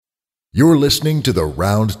You're listening to the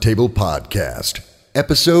Round Table Podcast,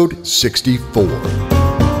 episode 64.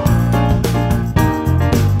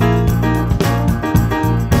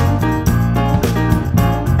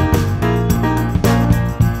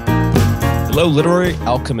 Hello, literary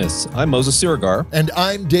alchemists. I'm Moses Sirigar. And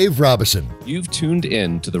I'm Dave Robison. You've tuned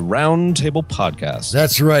in to the Round Table Podcast.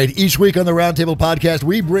 That's right. Each week on the Round Table Podcast,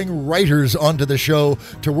 we bring writers onto the show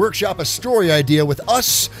to workshop a story idea with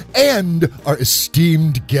us and our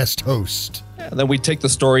esteemed guest host. And then we take the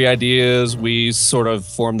story ideas, we sort of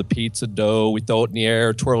form the pizza dough, we throw it in the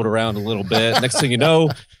air, twirl it around a little bit. Next thing you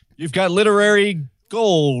know, you've got literary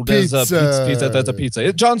gold as a pizza. That's a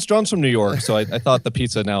pizza. John's from New York, so I thought the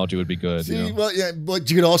pizza analogy would be good. See, well, yeah, but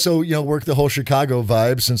you could also, work the whole Chicago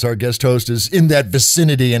vibe since our guest host is in that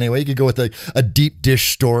vicinity anyway. You could go with a deep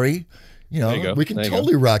dish story. We can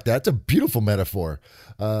totally rock that. It's a beautiful metaphor.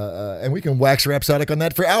 And we can wax rhapsodic on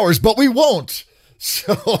that for hours, but we won't.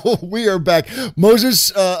 So we are back.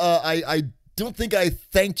 Moses, I don't think I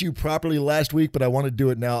thanked you properly last week, but I want to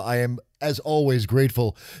do it now. I am, as always,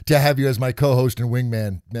 grateful to have you as my co-host and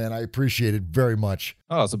wingman. Man, I appreciate it very much.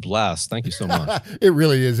 Oh, it's a blast. Thank you so much. It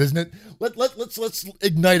really is, isn't it? Let's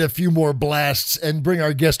ignite a few more blasts and bring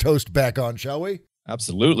our guest host back on, shall we?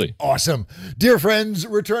 Absolutely. Awesome. Dear friends,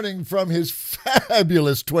 returning from his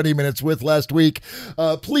fabulous 20 minutes with last week,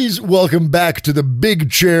 please welcome back to the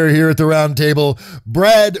big chair here at the round table,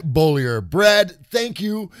 Brad Beaulieu. Brad, thank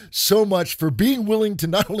you so much for being willing to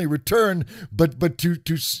not only return, but to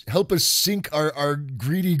help us sink our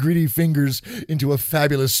greedy fingers into a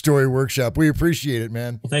fabulous story workshop. We appreciate it,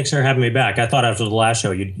 man. Well, thanks for having me back. I thought after the last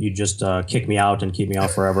show, you'd just kick me out and keep me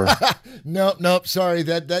out forever. Nope. Sorry.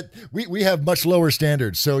 That we have much lower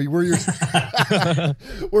standards, so we're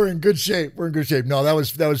in good shape. We're in good shape. No, that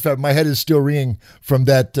was fab. My head is still ringing from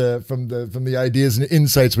that from the ideas and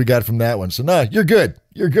insights we got from that one. So no, you're good.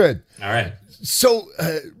 You're good. All right. So,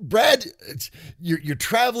 Brad, you're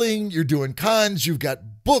traveling, you're doing cons, you've got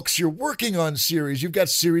books, you're working on series, you've got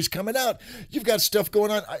series coming out, you've got stuff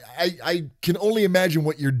going on. I can only imagine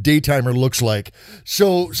what your daytimer looks like.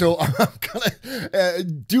 So I'm gonna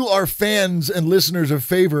do our fans and listeners a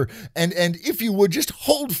favor, and if you would just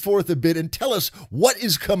hold forth a bit and tell us what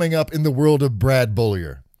is coming up in the world of Brad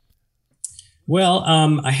Beaulieu. Well,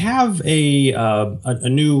 I have a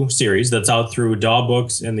new series that's out through Daw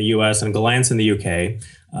Books in the U.S. and Gollancz in the U.K.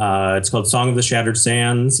 It's called Song of the Shattered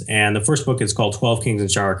Sands, and the first book is called 12 Kings in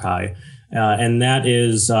Sharakai, and that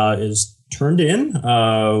is turned in.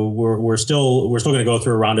 We're still going to go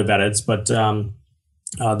through a round of edits, but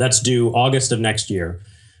that's due August of next year.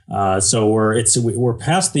 So we're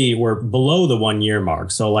below the 1 year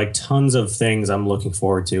mark. So like tons of things I'm looking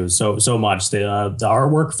forward to. So much. The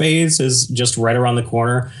artwork phase is just right around the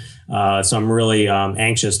corner. So I'm really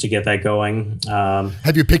anxious to get that going.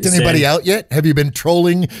 Have you picked anybody out yet? Have you been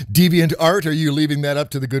trolling DeviantArt, or are you leaving that up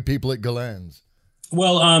to the good people at Gollancz?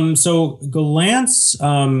 Well, so Gollancz,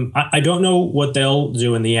 I don't know what they'll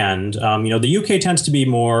do in the end. The UK tends to be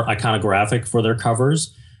more iconographic for their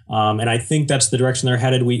covers. And I think that's the direction they're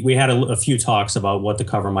headed. We had a few talks about what the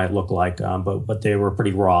cover might look like, but they were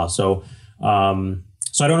pretty raw. So I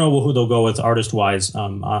don't know who they'll go with artist wise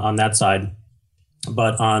on that side.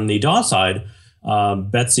 But on the Daw side,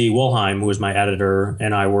 Betsy Woolheim, who was my editor,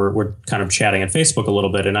 and I were kind of chatting at Facebook a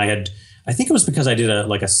little bit. And I think it was because I did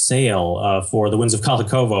a sale for The Winds of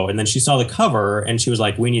Kalikovo. And then she saw the cover and she was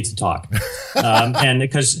like, we need to talk. And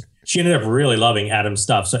because she ended up really loving Adam's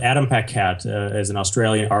stuff. So Adam Paquette is an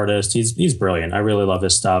Australian artist. He's brilliant. I really love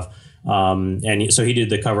his stuff. And so he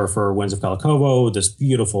did the cover for Winds of Kalikovo, this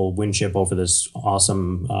beautiful wind chip over this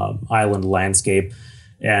awesome island landscape.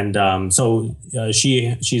 And so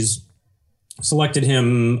she's selected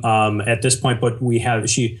him at this point, but we haven't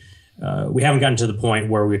gotten to the point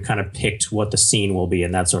where we've kind of picked what the scene will be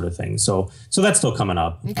and that sort of thing. So that's still coming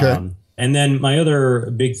up. Okay. And then my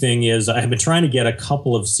other big thing is I have been trying to get a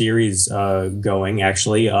couple of series going,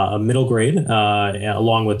 actually, a middle grade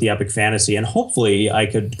along with the epic fantasy. And hopefully I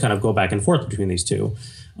could kind of go back and forth between these two.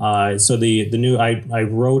 So the new I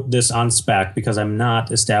wrote this on spec because I'm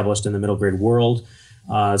not established in the middle grade world.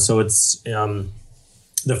 So it's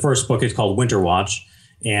the first book is called Winter Watch,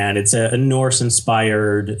 and it's a Norse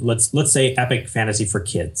inspired, let's say, epic fantasy for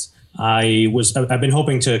kids. I've been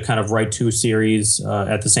hoping to kind of write two series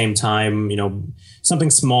at the same time, something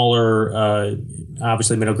smaller.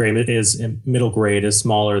 Obviously middle grade is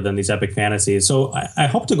smaller than these epic fantasies. So I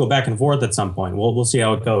hope to go back and forth at some point. We'll see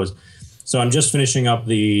how it goes. So I'm just finishing up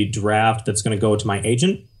the draft that's going to go to my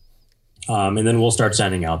agent. And then we'll start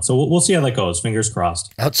sending out. So we'll see how that goes. Fingers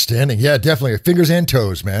crossed. Outstanding. Yeah, definitely. Fingers and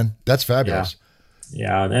toes, man. That's fabulous.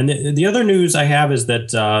 Yeah. And the other news I have is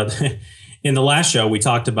that in the last show, we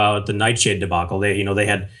talked about the Nightshade debacle. They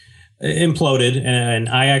had imploded, and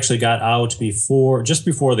I actually got out just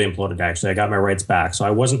before they imploded. Actually, I got my rights back, so I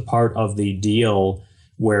wasn't part of the deal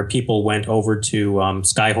where people went over to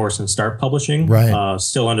Skyhorse and Start Publishing, right.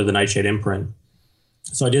 Still under the Nightshade imprint.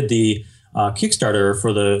 So I did the Kickstarter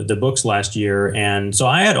for the books last year, and so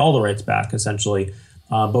I had all the rights back essentially,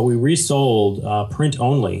 but we resold print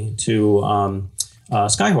only to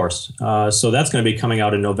Skyhorse. So that's going to be coming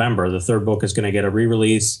out in November. The third book is going to get a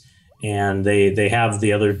re-release. And they have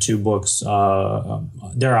the other two books.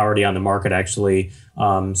 They're already on the market, actually.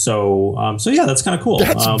 So yeah, that's kind of cool.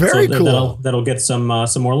 That's very cool. That'll get some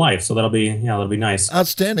more life. So that'll be nice.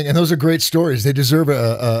 Outstanding. And those are great stories. They deserve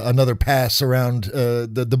another pass around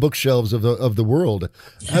the bookshelves of the world.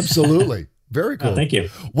 Absolutely. Very cool. Thank you.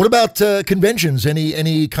 What about conventions?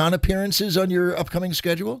 Any con appearances on your upcoming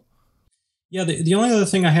schedule? Yeah, the only other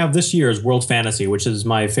thing I have this year is World Fantasy, which is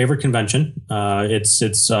my favorite convention. It's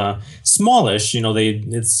smallish,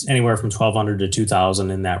 it's anywhere from 1,200 to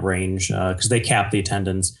 2,000 in that range because they cap the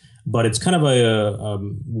attendance. But it's kind of a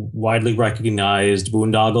widely recognized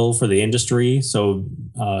boondoggle for the industry. So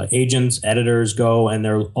agents, editors go, and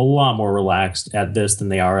they're a lot more relaxed at this than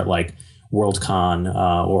they are at like Worldcon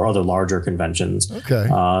or other larger conventions. Okay.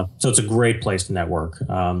 So it's a great place to network.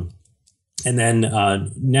 And then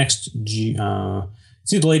it's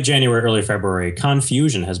either late January, early February,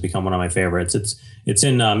 Confusion has become one of my favorites. It's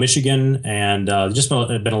in Michigan, and just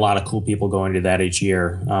been a lot of cool people going to that each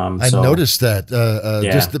year. I noticed that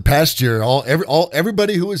just the past year,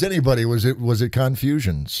 everybody who was anybody was at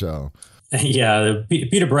Confusion. So yeah,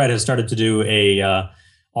 Peter Brett has started to do a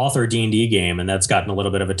author D&D game, and that's gotten a little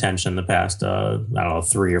bit of attention the past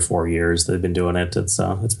 3 or 4 years they've been doing it.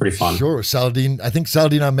 It's pretty fun. Sure. I think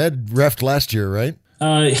Saladin Ahmed refed last year, right?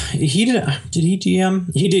 He did he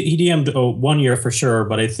DM? He DM'd 1 year for sure,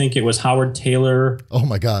 but I think it was Howard Taylor. Oh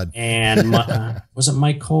my God. And was it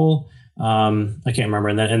Mike Cole? I can't remember.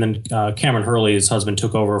 And then Cameron Hurley's husband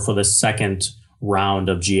took over for the second round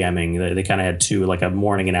of GMing. They kind of had two, like a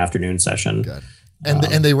morning and afternoon session. God.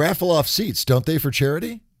 And they raffle off seats, don't they, for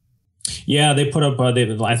charity? Yeah, they put up,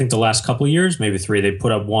 I think the last couple of years, maybe 3, they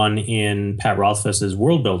put up one in Pat Rothfuss's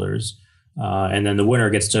World Builders. And then the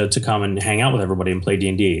winner gets to come and hang out with everybody and play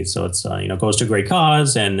D&D. So it's, goes to a great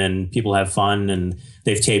cause, and then people have fun, and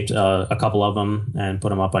they've taped a couple of them and put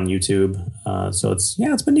them up on YouTube. So it's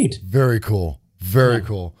been neat. Very cool. Very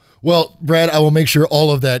cool. Well, Brad, I will make sure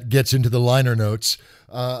all of that gets into the liner notes.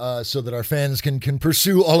 So that our fans can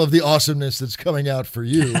pursue all of the awesomeness that's coming out for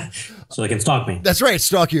you. So they can stalk me. That's right,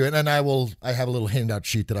 stalk you. And I have a little handout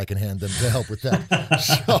sheet that I can hand them to help with that.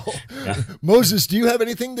 So, Moses, do you have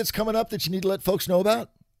anything that's coming up that you need to let folks know about?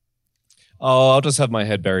 Oh, I'll just have my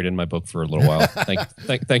head buried in my book for a little while.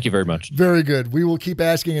 Thank you very much. Very good. We will keep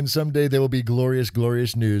asking, and someday there will be glorious,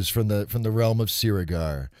 glorious news from the realm of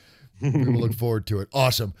Sirigar. We will look forward to it.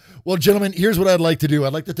 Awesome. Well, gentlemen, here's what I'd like to do.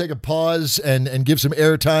 I'd like to take a pause and give some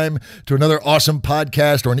airtime to another awesome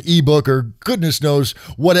podcast or an ebook or goodness knows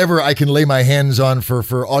whatever I can lay my hands on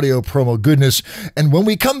for audio promo goodness. And when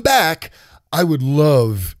we come back, I would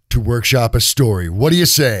love to workshop a story. What do you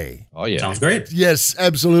say? Oh, yeah. Sounds great. Yes,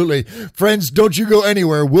 absolutely. Friends, don't you go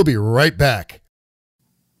anywhere. We'll be right back.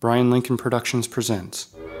 Brian Lincoln Productions presents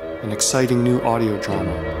an exciting new audio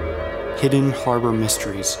drama, Hidden Harbor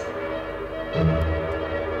Mysteries.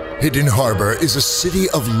 Hidden Harbor is a city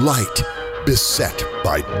of light beset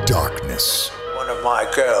by darkness. One of my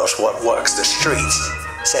girls what works the streets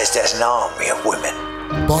says there's an army of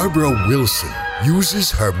women. Barbara Wilson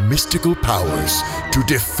uses her mystical powers to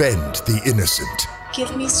defend the innocent.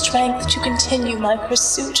 Give me strength to continue my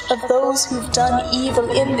pursuit of those who've done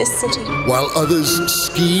evil in this city. While others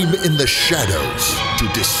scheme in the shadows to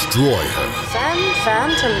destroy her. Femme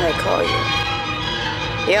Phantom, they call you.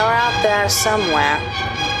 You're out there somewhere,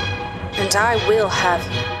 and I will have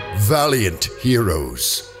you. Valiant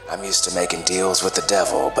heroes. I'm used to making deals with the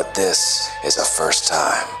devil, but this is a first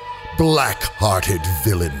time. Black-hearted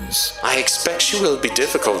villains. I expect she will be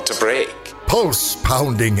difficult to break.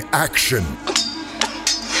 Pulse-pounding action.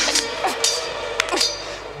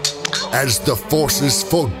 As the forces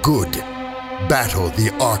for good battle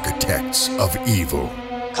the architects of evil.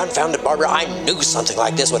 Confound it, Barbara, I knew something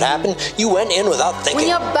like this would happen. You went in without thinking. When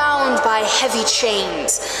you're bound by heavy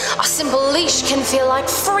chains, a simple leash can feel like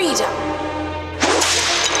freedom.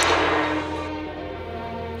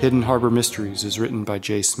 Hidden Harbor Mysteries is written by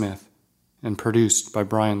Jay Smith and produced by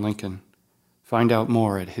Brian Lincoln. Find out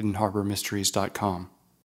more at hiddenharbormysteries.com.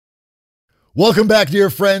 Welcome back, dear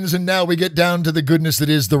friends, and now we get down to the goodness that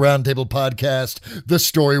is the Roundtable Podcast, the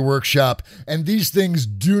Story Workshop, and these things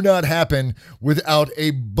do not happen without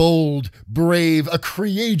a bold, brave, a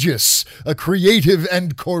creative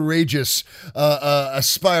and courageous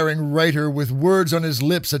aspiring writer with words on his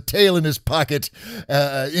lips, a tail in his pocket,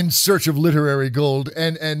 in search of literary gold,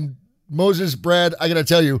 and Moses, Brad, I gotta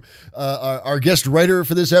tell you, our guest writer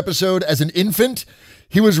for this episode, as an infant,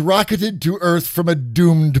 he was rocketed to Earth from a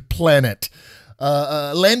doomed planet.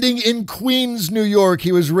 Landing in Queens, New York,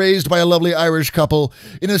 he was raised by a lovely Irish couple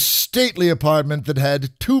in a stately apartment that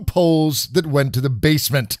had 2 poles that went to the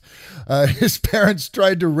basement. His parents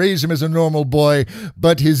tried to raise him as a normal boy,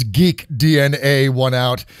 but his geek DNA won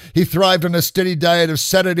out. He thrived on a steady diet of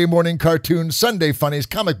Saturday morning cartoons, Sunday funnies,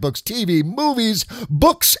 comic books, TV, movies,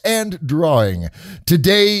 books, and drawing.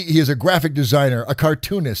 Today, he is a graphic designer, a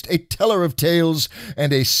cartoonist, a teller of tales,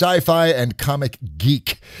 and a sci-fi and comic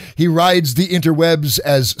geek. He rides the interwebs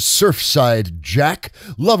as Surfside Jack,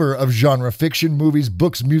 lover of genre fiction, movies,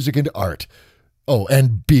 books, music, and art. Oh,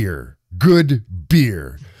 and beer. Good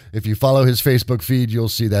beer. If you follow his Facebook feed, you'll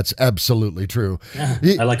see that's absolutely true.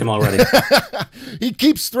 I like him already. He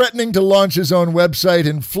keeps threatening to launch his own website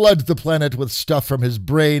and flood the planet with stuff from his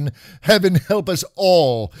brain. Heaven help us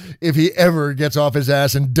all if he ever gets off his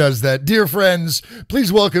ass and does that. Dear friends,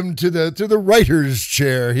 please welcome to the writer's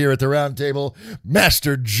chair here at the round table,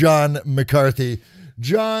 Master John McCarthy.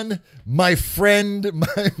 John, my friend,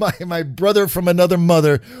 my brother from another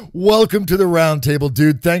mother, welcome to the round table,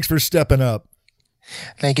 dude. Thanks for stepping up.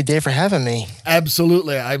 Thank you, Dave, for having me.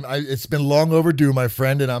 Absolutely. It's been long overdue, my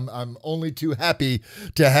friend, and I'm only too happy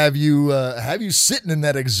to have you sitting in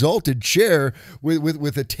that exalted chair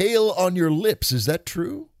with a tail on your lips. Is that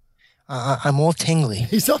true? I'm all tingly.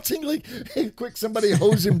 He's all tingly. Hey, quick, somebody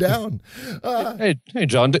hose him down. Hey,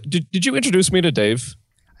 John, did you introduce me to Dave?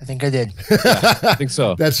 I think I did. Yeah, I think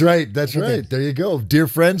so. That's right. That's right. There you go. Dear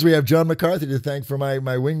friends, we have John McCarthy to thank for my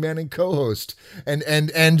wingman and co-host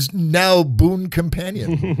and now boon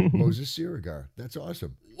companion, Moses Sirigar. That's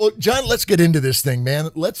awesome. Well, John, let's get into this thing, man.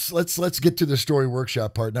 Let's get to the story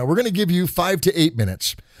workshop part. Now, we're going to give you 5 to 8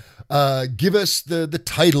 minutes. Give us the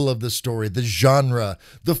title of the story, the genre,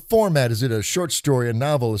 the format. Is it a short story, a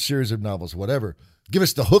novel, a series of novels, whatever? Give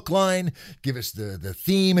us the hook line, give us the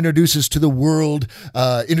theme, introduce us to the world,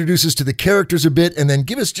 introduce us to the characters a bit, and then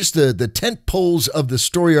give us just the tent poles of the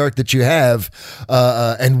story arc that you have,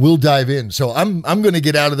 and we'll dive in. So I'm going to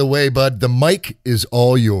get out of the way, bud. The mic is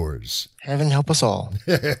all yours. Heaven help us all.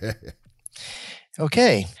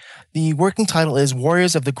 Okay. The working title is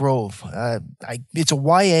Warriors of the Grove. It's a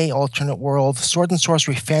YA alternate world sword and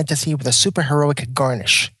sorcery fantasy with a superheroic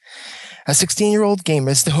garnish. A 16-year-old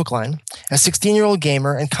gamer, it's the hook line, a 16-year-old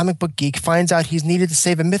gamer and comic book geek finds out he's needed to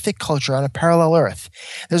save a mythic culture on a parallel Earth.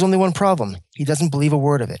 There's only one problem. He doesn't believe a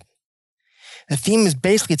word of it. The theme is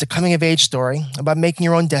basically it's a coming-of-age story about making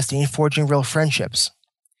your own destiny and forging real friendships.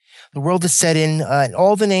 The world is set in, and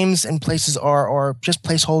all the names and places are just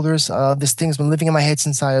placeholders. This thing's been living in my head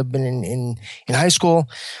since I've been in high school.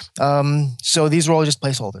 So these are all just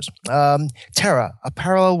placeholders. Terra, a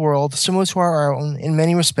parallel world similar to our own in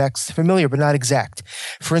many respects, familiar but not exact.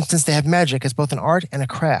 For instance, they have magic as both an art and a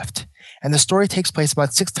craft. And the story takes place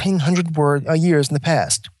about 1,600 years in the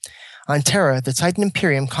past. On Terra, the Titan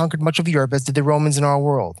Imperium conquered much of Europe as did the Romans in our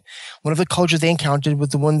world. One of the cultures they encountered was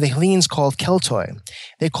the one the Hellenes called Keltoi.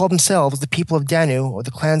 They called themselves the people of Danu, or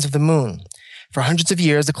the clans of the moon. For hundreds of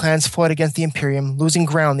years, the clans fought against the Imperium, losing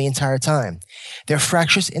ground the entire time. Their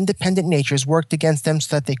fractious, independent natures worked against them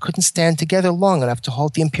so that they couldn't stand together long enough to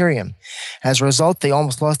halt the Imperium. As a result, they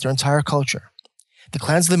almost lost their entire culture. The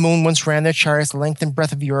clans of the moon once ran their chariots the length and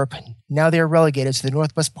breadth of Europe. Now they are relegated to the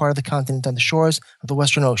northwest part of the continent on the shores of the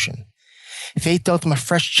Western Ocean. Fate dealt them a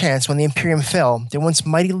fresh chance when the Imperium fell. Their once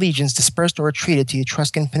mighty legions dispersed or retreated to the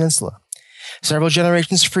Etruscan Peninsula. Several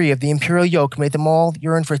generations free of the imperial yoke made them all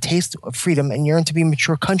yearn for a taste of freedom and yearn to be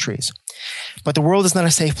mature countries. But the world is not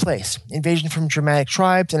a safe place. Invasion from Germanic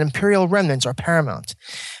tribes and imperial remnants are paramount.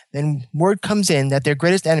 Then word comes in that their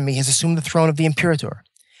greatest enemy has assumed the throne of the Imperator.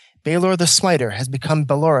 Baelor the Smiter has become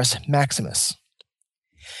Belorus Maximus.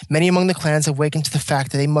 Many among the clans have awakened to the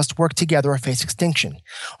fact that they must work together or face extinction.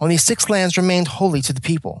 Only 6 lands remained holy to the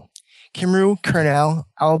people. Kimru, Kernal,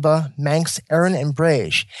 Alba, Manx, Erin, and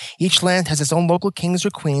Brege. Each land has its own local kings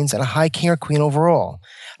or queens and a high king or queen overall.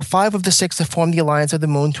 5 of the 6 have formed the Alliance of the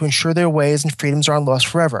Moon to ensure their ways and freedoms aren't lost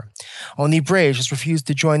forever. Only Brege has refused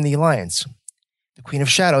to join the alliance. The Queen of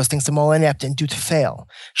Shadows thinks them all inept and due to fail.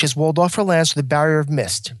 She has walled off her lands with a barrier of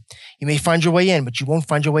mist. You may find your way in, but you won't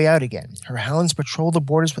find your way out again. Her hounds patrol the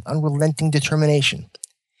borders with unrelenting determination.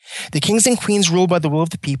 The kings and queens rule by the will of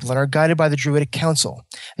the people and are guided by the Druidic Council.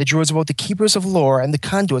 The Druids are both the keepers of lore and the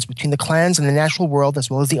conduits between the clans and the natural world as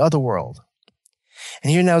well as the other world.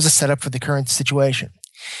 And here now is a setup for the current situation.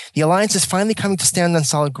 The Alliance is finally coming to stand on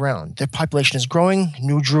solid ground. Their population is growing,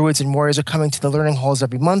 new druids and warriors are coming to the learning halls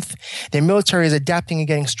every month, their military is adapting and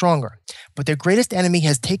getting stronger. But their greatest enemy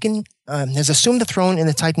has assumed the throne in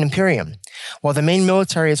the Titan Imperium. While the main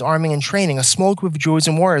military is arming and training, a small group of druids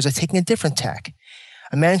and warriors are taking a different tack.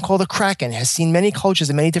 A man called the Kraken has seen many cultures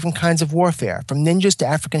and many different kinds of warfare, from ninjas to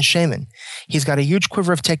African shaman. He's got a huge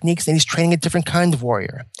quiver of techniques and he's training a different kind of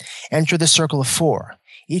warrior. Enter the Circle of Four,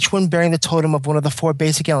 each one bearing the totem of one of the four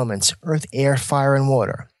basic elements: earth, air, fire, and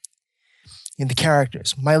water. In the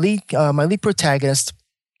characters, my lead protagonist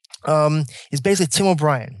is basically Tim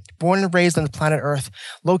O'Brien, born and raised on the planet Earth,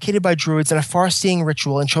 located by druids in a far-seeing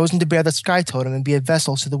ritual and chosen to bear the sky totem and be a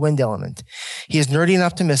vessel to the wind element. He is nerdy and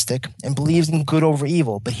optimistic and believes in good over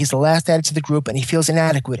evil, but he's the last added to the group and he feels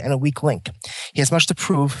inadequate and a weak link. He has much to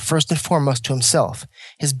prove, first and foremost to himself.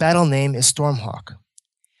 His battle name is Stormhawk.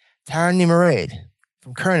 Tara Nimeraid,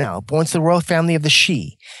 from Kurnow, born to the royal family of the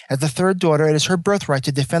Shi. As the third daughter, it is her birthright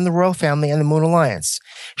to defend the royal family and the Moon Alliance.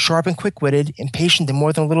 Sharp and quick-witted, impatient and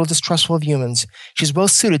more than a little distrustful of humans, she's well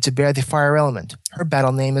suited to bear the fire element. Her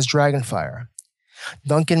battle name is Dragonfire.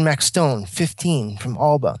 Duncan MacStone, 15, from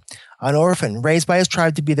Alba. An orphan, raised by his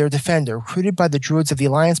tribe to be their defender, recruited by the druids of the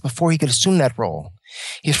Alliance before he could assume that role.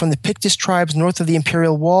 He is from the Pictish tribes north of the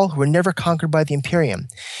Imperial Wall, who were never conquered by the Imperium.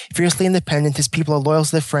 Fiercely independent, his people are loyal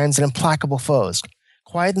to their friends and implacable foes.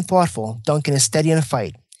 Quiet and thoughtful, Duncan is steady in a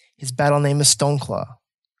fight. His battle name is Stoneclaw.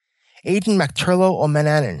 Aidan MacTurlo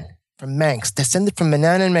O'Mananan, from Manx, descended from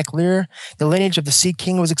Mananan MacLear, the lineage of the Sea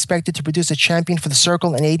King, was expected to produce a champion for the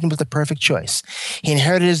Circle, and Aidan was the perfect choice. He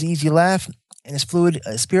inherited his easy laugh and his fluid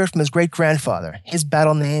spirit from his great-grandfather. His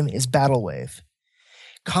battle name is Battlewave.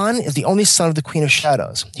 Khan is the only son of the Queen of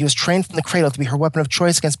Shadows. He was trained from the cradle to be her weapon of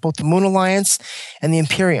choice against both the Moon Alliance and the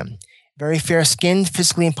Imperium. Very fair-skinned,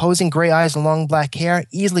 physically imposing, gray eyes and long black hair,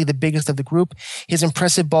 easily the biggest of the group, his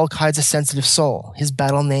impressive bulk hides a sensitive soul. His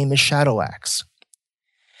battle name is Shadow Axe.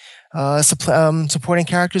 Supporting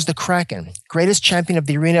characters, the Kraken, greatest champion of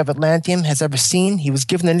the arena of Atlantium has ever seen. He was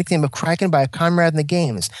given the nickname of Kraken by a comrade in the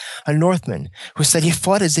games, a Northman, who said he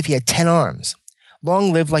fought as if he had 10 arms.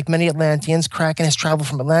 Long-lived, like many Atlanteans, Kraken has traveled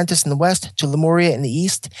from Atlantis in the west to Lemuria in the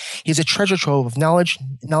east. He is a treasure trove of knowledge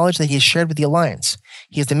that he has shared with the Alliance.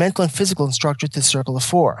 He is the mental and physical instructor to the Circle of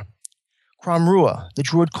Four. Cromrua, the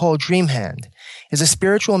druid called Dreamhand, is a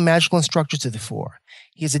spiritual and magical instructor to the Four.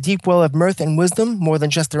 He is a deep well of mirth and wisdom. More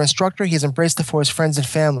than just their instructor, he has embraced the Four's friends and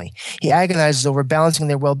family. He agonizes over balancing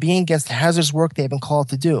their well-being against the hazardous work they have been called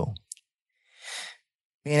to do.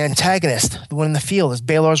 An antagonist, the one in the field, is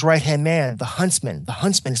Baelor's right-hand man, the Huntsman. The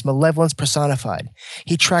Huntsman is malevolence personified.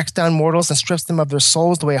 He tracks down mortals and strips them of their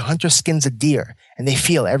souls the way a hunter skins a deer, and they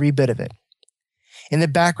feel every bit of it. In the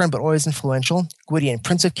background, but always influential, Gwydion,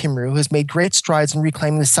 Prince of Cymru, who has made great strides in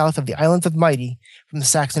reclaiming the south of the Islands of Mighty from the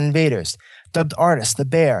Saxon invaders. Dubbed Artus, the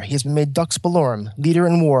Bear, he has been made Dux Bellorum, leader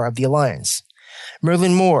in war of the Alliance.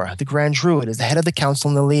 Merlin Moore, the Grand Druid, is the head of the council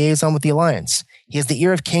and the liaison with the Alliance. He has the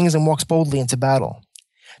ear of kings and walks boldly into battle.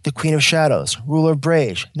 The Queen of Shadows, ruler of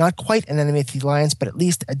Brage, not quite an enemy of the Alliance, but at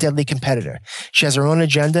least a deadly competitor. She has her own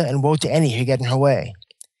agenda and woe to any who get in her way.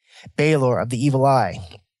 Baelor of the Evil Eye,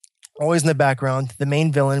 always in the background, the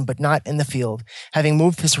main villain, but not in the field. Having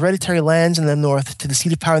moved his hereditary lands in the north to the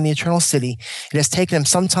seat of power in the Eternal City, it has taken him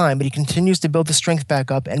some time, but he continues to build the strength back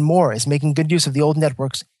up, and Moore is making good use of the old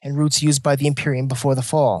networks and routes used by the Imperium before the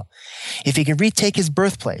fall. If he can retake his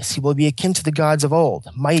birthplace, he will be akin to the gods of old,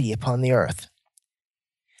 mighty upon the earth.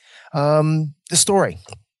 The story.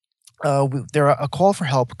 A call for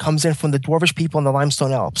help comes in from the dwarvish people in the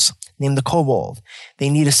Limestone Alps, named the Kobold. They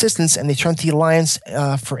need assistance, and they turn to the Alliance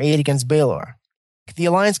for aid against Baelor. The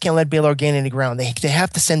Alliance can't let Baelor gain any ground. They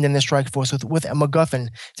have to send in their strike force with a MacGuffin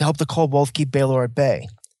to help the Kobold keep Baelor at bay.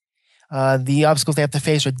 The obstacles they have to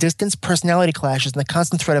face are distance, personality clashes, and the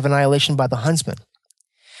constant threat of annihilation by the Huntsman.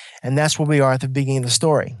 And that's where we are at the beginning of the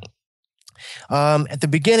story. At the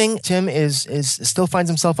beginning, Tim still finds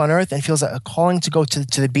himself on Earth and feels a calling to go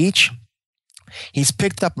to the beach. He's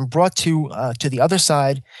picked up and brought to the other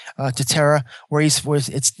side, to Terra, where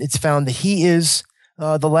it's found that he is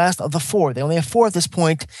the last of the four. They only have four at this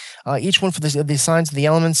point, each one for the signs of the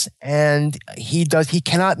elements, and he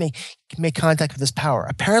cannot make contact with his power.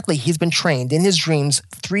 Apparently, he's been trained in his dreams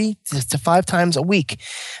 3 to 5 times a week.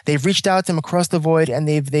 They've reached out to him across the void, and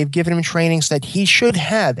they've given him training so that he should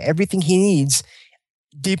have everything he needs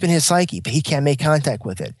deep in his psyche, but he can't make contact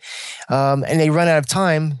with it. And they run out of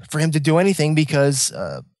time for him to do anything because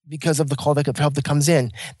because of the call of help that comes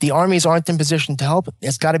in. The armies aren't in position to help.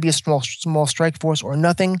 It's got to be a small strike force or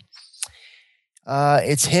nothing.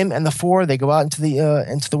 It's him and the four. They go out into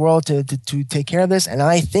the world to take care of this, and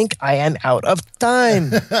I think I am out of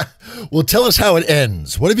time. Well, tell us how it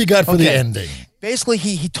ends. What have you got for the ending? Basically,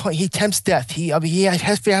 he tempts death. He has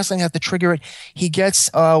to trigger it. He gets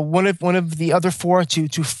one of the other four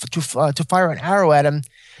to fire an arrow at him.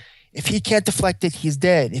 If he can't deflect it, he's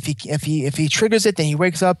dead. If he triggers it, then he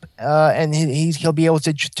wakes up and he'll be able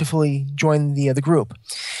to fully join the group.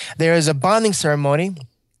 There is a bonding ceremony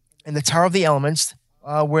in the Tower of the Elements,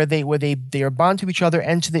 where they are bound to each other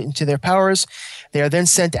and into their powers. They are then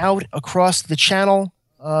sent out across the channel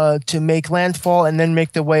to make landfall, and then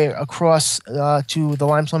make their way across to the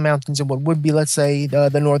Limestone Mountains and what would be, let's say,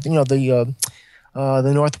 the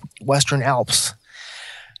northwestern Alps.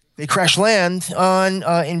 They crash land on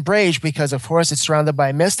in Brage because, of course, it's surrounded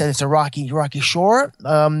by mist and it's a rocky shore.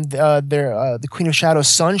 The Queen of Shadow's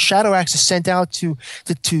son, Shadow Axe, is sent out to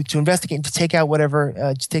investigate and to take out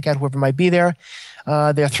whoever might be there.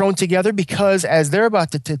 They're thrown together because as they're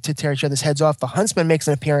about to tear each other's heads off, the Huntsman makes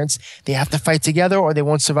an appearance. They have to fight together or they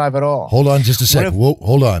won't survive at all. Hold on just a sec.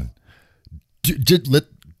 Hold on.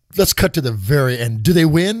 Let's cut to the very end. Do they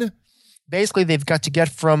win? Basically, they've got to get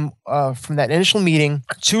from that initial meeting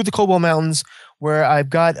to the Cobalt Mountains, where I've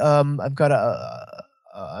got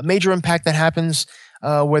a major impact that happens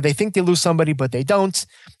where they think they lose somebody, but they don't,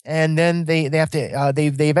 and then they have to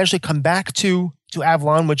they eventually come back to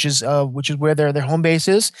Avalon, which is where their home base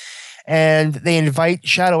is, and they invite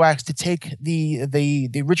Shadow Axe to take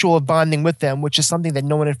the ritual of bonding with them, which is something that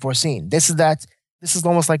no one had foreseen. This is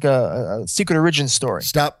almost like a Secret Origins story.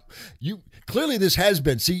 Stop. Clearly this has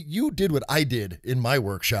been. See, you did what I did in my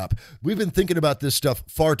workshop. We've been thinking about this stuff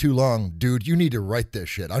far too long, dude. You need to write this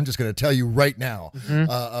shit. I'm just going to tell you right now,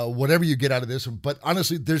 whatever you get out of this one. But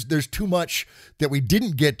honestly, there's too much that we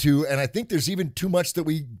didn't get to, and I think there's even too much that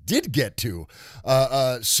we did get to.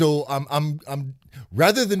 So I'm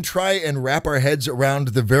rather than try and wrap our heads around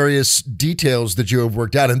the various details that you have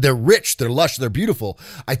worked out, and they're rich, they're lush, they're beautiful,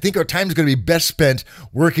 I think our time is going to be best spent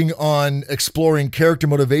working on exploring character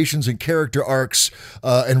motivations and character arcs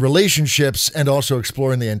and relationships, and also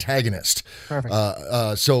exploring the antagonist. Perfect.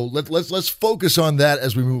 So let's focus on that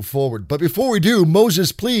as we move forward. But before we do,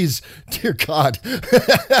 Moses, please, dear God,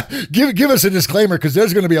 give us a disclaimer, because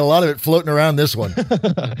there's going to be a lot of it floating around this one.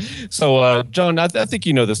 So, John, I think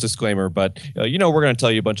you know this disclaimer, but we're going to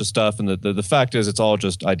tell you a bunch of stuff, and the fact is, it's all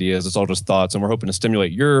just ideas, it's all just thoughts, and we're hoping to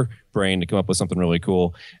stimulate your brain to come up with something really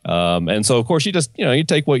cool. And so, of course, you just you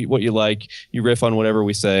take what you like, you riff on whatever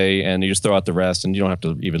we say, and you just throw out the rest, and you don't have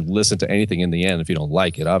to even listen to anything in the end if you don't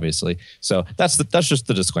like it, obviously. So that's just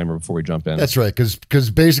the disclaimer before we jump in. That's right, because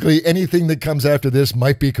basically anything that comes after this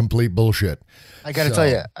might be complete bullshit. I got to tell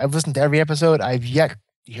you, I've listened to every episode. I've yet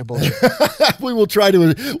to hear bullshit. We'll try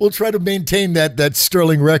to maintain that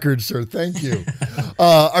sterling record, sir. Thank you.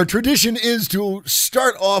 Our tradition is to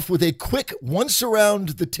start off with a quick once around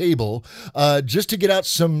the table, just to get out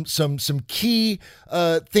some key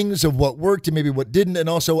things of what worked and maybe what didn't, and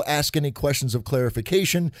also ask any questions of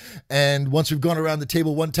clarification. And once we've gone around the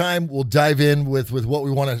table one time, we'll dive in with what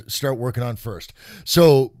we want to start working on first.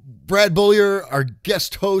 So, Brad Beaulieu, our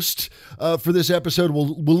guest host for this episode,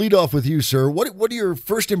 we'll lead off with you, sir. What are your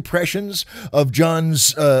first impressions of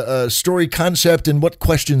John's story concept, and what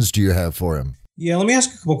questions do you have for him? Yeah, let me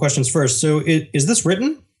ask a couple questions first. So, is this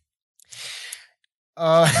written?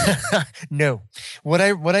 No. What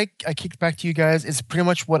I kicked back to you guys is pretty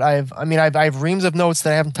much what I've reams of notes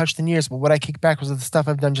that I haven't touched in years, but what I kicked back was the stuff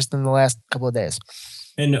I've done just in the last couple of days.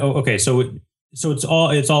 And okay, so it's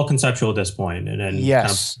all conceptual at this point, and then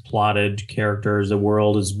yes, kind of plotted characters, the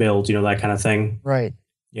world is built, that kind of thing. Right.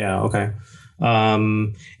 Yeah. Okay.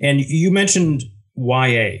 And you mentioned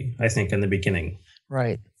YA, I think, in the beginning.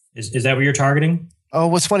 Right. Is that what you're targeting? Oh,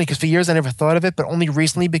 what's funny, because for years I never thought of it, but only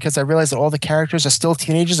recently, because I realized that all the characters are still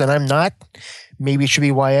teenagers and I'm not. Maybe it should be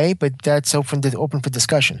YA, but that's open for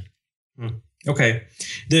discussion. Okay.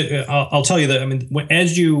 I'll tell you that,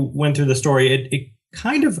 as you went through the story, it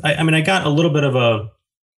kind of, I got a little bit of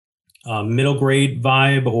a middle grade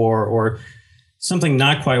vibe or something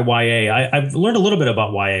not quite YA. I've learned a little bit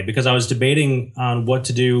about YA because I was debating on what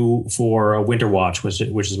to do for a Winter Watch, which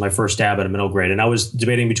is my first stab at a middle grade. And I was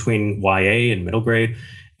debating between YA and middle grade.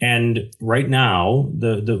 And right now,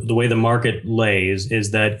 the way the market lays is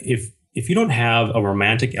that if you don't have a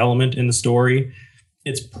romantic element in the story,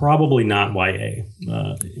 it's probably not YA.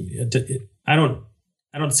 I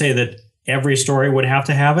don't say that every story would have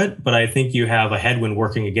to have it, but I think you have a headwind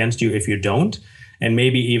working against you if you don't. and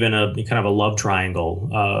maybe even a kind of a love triangle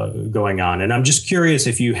going on. And I'm just curious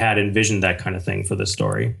if you had envisioned that kind of thing for this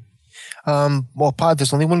story. Well, Pod,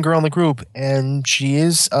 there's only one girl in the group, and she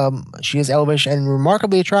is elvish and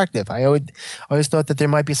remarkably attractive. I always thought that there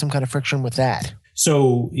might be some kind of friction with that.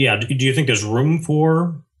 So, yeah, do you think there's room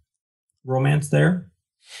for romance there?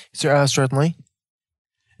 Certainly.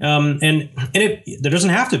 And there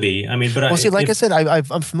doesn't have to be. I mean, but well, see, like I said,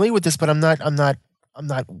 I'm familiar with this, but I'm not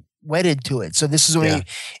wedded to it. So this is only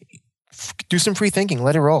do some free thinking,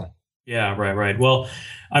 let it roll. Yeah, right. Well,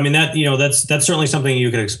 I mean that's certainly something you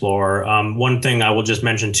could explore. One thing I will just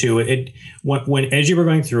mention too, when as you were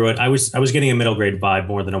going through it, I was getting a middle grade vibe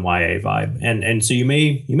more than a YA vibe, and so you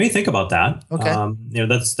may think about that. Okay,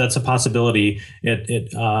 that's a possibility.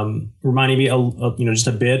 It reminded me just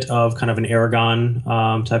a bit of kind of an Aragon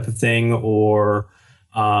type of thing, or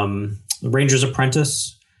Ranger's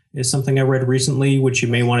Apprentice is something I read recently, which you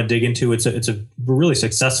may want to dig into. It's a really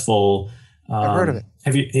successful. I've heard of it.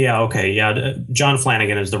 Have you? Yeah. Okay. Yeah. John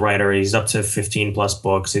Flanagan is the writer. He's up to 15 plus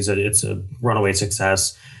books. It's a runaway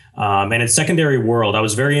success. And it's Secondary World. I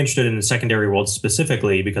was very interested in the Secondary World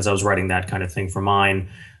specifically because I was writing that kind of thing for mine.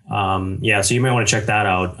 So you may want to check that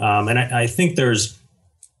out. And I think there's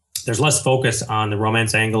less focus on the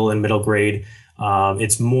romance angle in middle grade.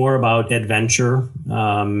 It's more about adventure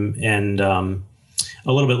and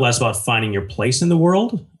a little bit less about finding your place in the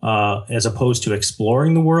world as opposed to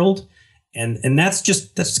exploring the world. And that's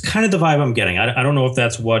kind of the vibe I'm getting. I don't know if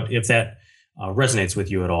that resonates with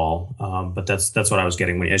you at all, but that's what I was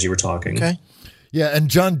getting as you were talking. Okay. Yeah, and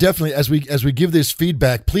John, definitely as we give this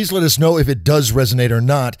feedback, please let us know if it does resonate or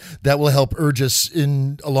not. That will help urge us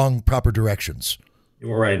along proper directions.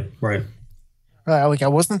 Right. I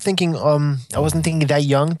wasn't thinking that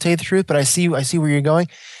young, to tell you the truth, but I see where you're going.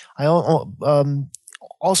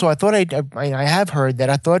 Also, I thought I have heard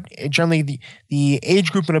that. I thought generally the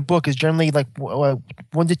age group in a book is generally like 1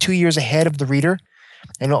 to 2 years ahead of the reader,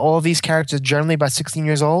 and all of these characters are generally about 16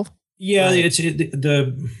 years old. Yeah, right.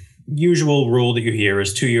 The usual rule that you hear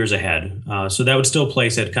is 2 years ahead. So that would still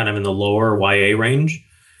place it kind of in the lower YA range.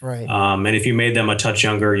 Right. And if you made them a touch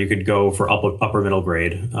younger, you could go for upper middle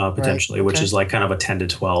grade potentially, right. Okay. Which is like kind of a 10 to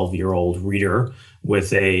 12 year old reader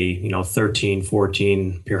with a 13,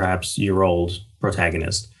 14 perhaps year old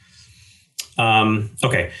protagonist.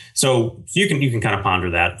 Okay, so you can kind of ponder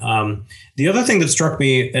that. The other thing that struck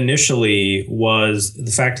me initially was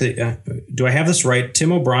the fact that do I have this right?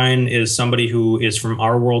 Tim O'Brien is somebody who is from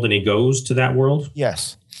our world and he goes to that world.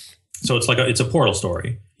 Yes. So it's a portal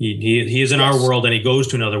story. He is in our world and he goes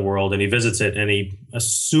to another world and he visits it and he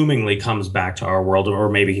assumingly comes back to our world, or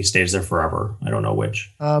maybe he stays there forever. I don't know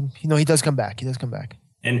which. He does come back.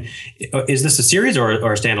 And is this a series or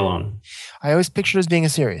a standalone? I always pictured it as being a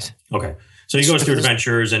series. Okay. So he goes through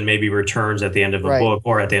adventures and maybe returns at the end of a book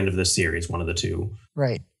or at the end of the series, one of the two.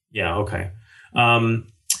 Right. Yeah. Okay.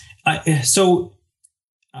 So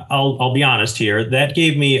I'll be honest here. That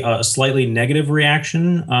gave me a slightly negative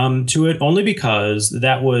reaction to it, only because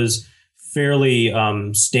that was fairly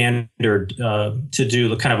standard to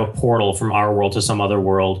do kind of a portal from our world to some other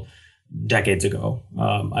world decades ago.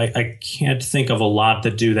 I can't think of a lot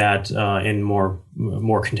that do that in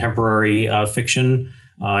more contemporary fiction.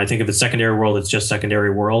 I think if it's Secondary World, it's just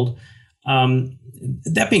Secondary World.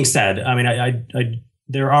 That being said, I mean,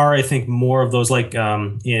 there are, I think, more of those like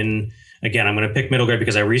again, I'm going to pick middle grade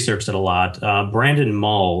because I researched it a lot. Brandon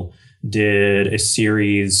Mull did a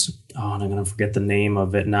series. Oh, and I'm going to forget the name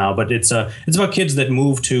of it now, but it's about kids that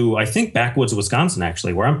move to, I think, backwoods Wisconsin,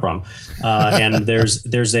 actually, where I'm from. And there's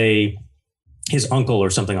his uncle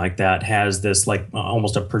or something like that has this like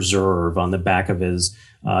almost a preserve on the back of his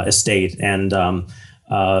estate. And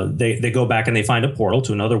they go back and they find a portal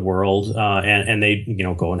to another world, and they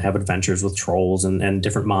go and have adventures with trolls and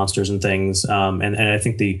different monsters and things. And I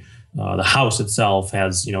think the house itself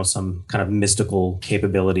has some kind of mystical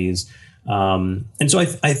capabilities. And so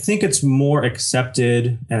I think it's more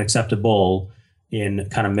accepted and acceptable in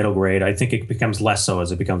kind of middle grade. I think it becomes less so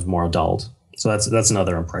as it becomes more adult. So that's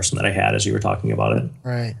another impression that I had as you were talking about it.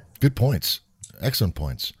 Right. Good points. Excellent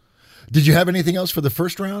points. Did you have anything else for the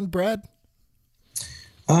first round, Brad?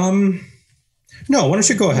 No, why don't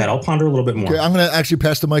you go ahead? I'll ponder a little bit more. Okay, I'm going to actually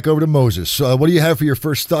pass the mic over to Moses. What do you have for your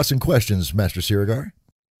first thoughts and questions, Master Sirigar?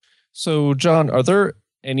 So, John, are there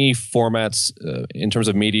any formats in terms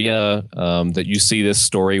of media that you see this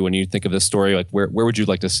story when you think of this story? Like, where would you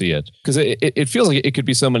like to see it? Because it feels like it could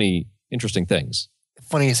be so many interesting things.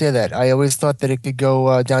 Funny you say that. I always thought that it could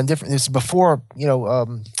go down different. This is before,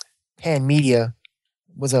 pan media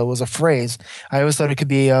was a phrase. I always thought it could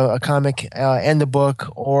be a comic and a book,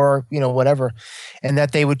 or whatever, and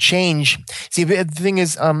that they would change. See, the thing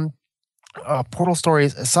is, Portal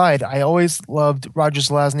stories aside, I always loved Roger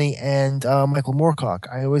Zelazny and Michael Moorcock.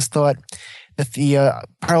 I always thought that the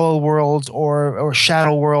parallel worlds or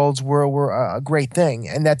shadow worlds were a great thing,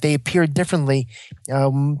 and that they appeared differently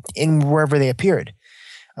in wherever they appeared.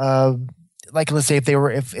 Like, let's say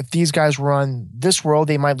if these guys were on this world,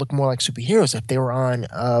 they might look more like superheroes. If they were on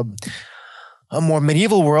a more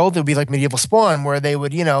medieval world, it would be like Medieval Spawn, where they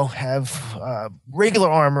would, have regular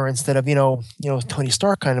armor instead of, Tony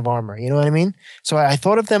Stark kind of armor. You know what I mean? So I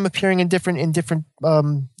thought of them appearing in different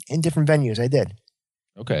venues. I did.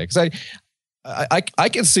 Okay, because I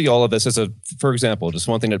can see all of this as for example, just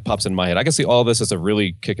one thing that pops in my head. I can see all of this as a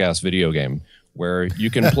really kick-ass video game where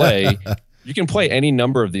you can play. You can play any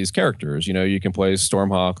number of these characters. You can play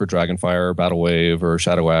Stormhawk or Dragonfire, or Battlewave, or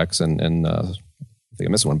Shadow Axe, and I think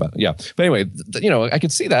I missed one, but yeah. But anyway, I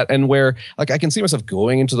could see that, and where I can see myself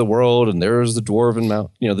going into the world, and there's the dwarven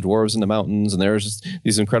the dwarves in the mountains, and there's just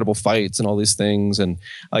these incredible fights and all these things, and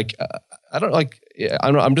I guess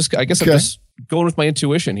I'm just going with my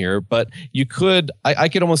intuition here, but I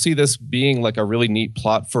could almost see this being like a really neat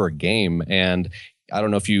plot for a game. And I don't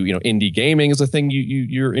know if indie gaming is a thing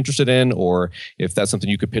you're interested in, or if that's something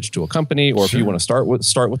you could pitch to a company, or if you want to start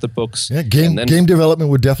with the books. Yeah, game development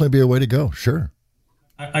would definitely be a way to go. Sure.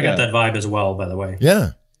 I got that vibe as well, by the way.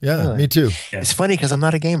 Yeah. Yeah, really? Me too. Yeah. It's funny because I'm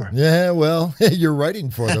not a gamer. Yeah, well, you're writing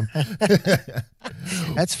for them.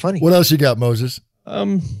 That's funny. What else you got, Moses?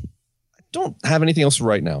 Don't have anything else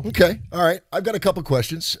right now. Okay. All right. I've got a couple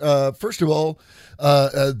questions. First of all,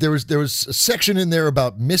 there was a section in there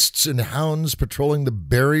about mists and hounds patrolling the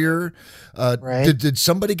barrier. Right. Did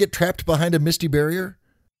somebody get trapped behind a misty barrier?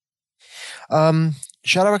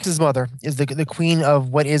 Shadow Axe's mother is the queen of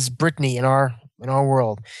what is Brittany in our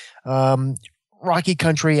world. Rocky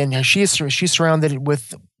country, and she's surrounded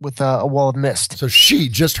with a wall of mist. So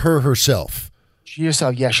just herself. She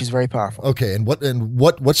herself, yeah, she's very powerful. Okay, and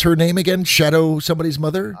what's her name again? Shadow somebody's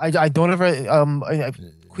mother? I don't have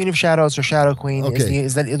Queen of Shadows or Shadow Queen. Okay.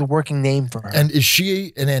 is the working name for her. And is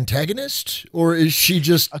she an antagonist, or is she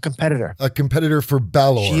just a competitor? A competitor for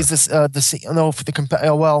Balor. She's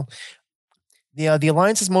the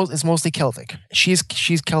alliance is mostly Celtic. She's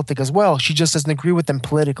Celtic as well. She just doesn't agree with them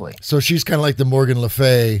politically. So she's kind of like the Morgan Le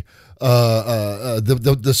Fay,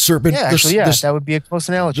 the serpent. Yeah, actually, that would be a close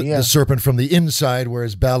analogy. The serpent from the inside,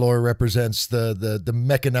 whereas Balor represents the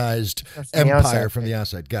mechanized empire from the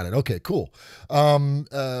outside. Got it. Okay, cool. I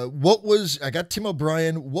got Tim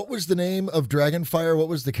O'Brien. What was the name of Dragonfire? What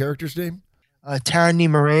was the character's name? Tara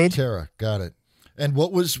Nemoraid. Tara. Got it. And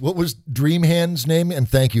what was Dreamhand's name? And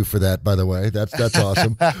thank you for that, by the way. That's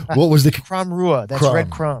awesome. What was the Crom Rua? That's Crom.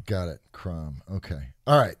 Red Crom. Got it. Crom. Okay.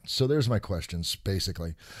 All right. So there's my questions,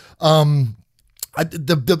 basically. Actually,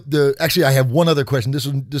 I have one other question. This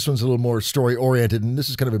one's a little more story oriented, and this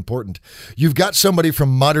is kind of important. You've got somebody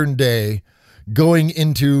from modern day going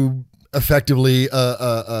into effectively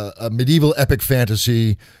a medieval epic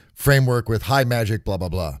fantasy framework with high magic, blah blah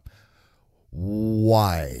blah.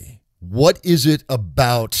 Why? What is it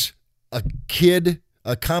about a kid,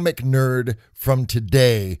 a comic nerd from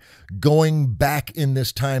today, going back in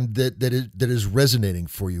this time that is resonating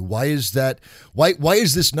for you? Why is that? Why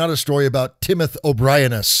is this not a story about Timothy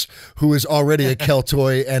O'Brienus, who is already a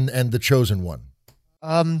Keltoi and the chosen one?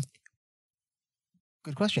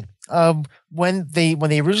 Good question. When they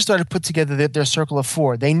originally started to put together their Circle of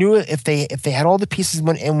Four, they knew if they had all the pieces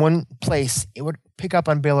in one place, it would pick up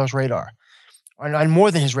on Balor's radar. On more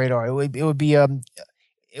than his radar, it would be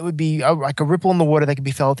like a ripple in the water that could be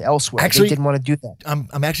felt elsewhere. Actually, they didn't want to do that.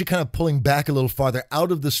 I'm actually kind of pulling back a little farther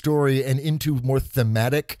out of the story and into more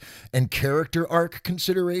thematic and character arc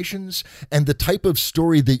considerations and the type of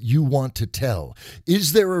story that you want to tell.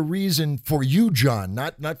 Is there a reason for you, John,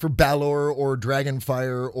 not for Balor or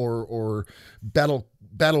Dragonfire or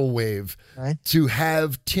Battlewave, right, to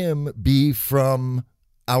have Tim be from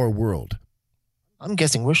our world? I'm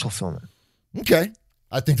guessing wish fulfillment. Okay,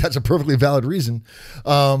 I think that's a perfectly valid reason.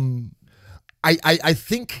 I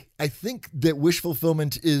think that wish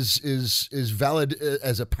fulfillment is valid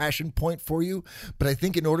as a passion point for you, but I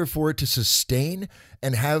think in order for it to sustain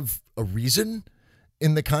and have a reason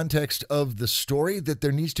in the context of the story, that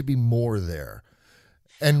there needs to be more there.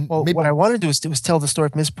 And what I want to do is tell the story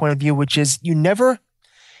from his point of view, which is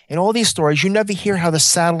in all these stories, you never hear how the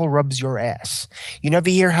saddle rubs your ass. You never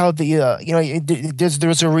hear how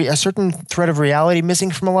there's a certain thread of reality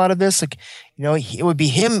missing from a lot of this. Like, it would be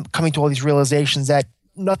him coming to all these realizations that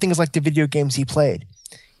nothing is like the video games he played.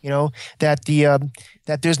 that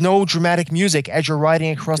that there's no dramatic music as you're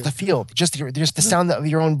riding across the field. Just the sound of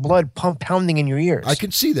your own blood pounding in your ears. I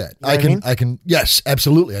can see that. I can. Yes,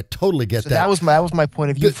 absolutely. I totally get that. That was my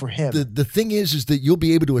point of view for him. The thing is that you'll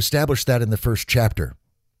be able to establish that in the first chapter.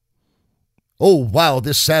 Oh, wow,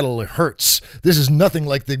 this saddle hurts. This is nothing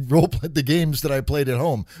like the games that I played at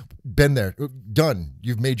home. Been there, done.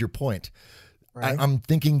 You've made your point. Right. I'm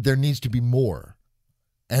thinking there needs to be more.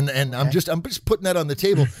 And okay. I'm just putting that on the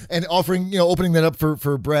table and offering, opening that up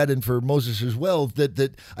for Brad and for Moses as well.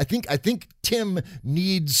 That I think Tim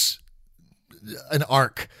needs an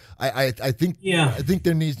arc. I think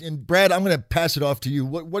there needs. And Brad, I'm going to pass it off to you.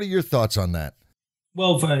 What are your thoughts on that?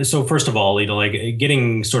 Well, so first of all, like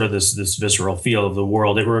getting sort of this visceral feel of the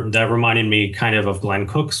world, that reminded me kind of Glenn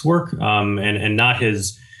Cook's work, and not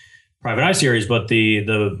his Private Eye series, but the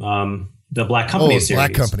Black Company series.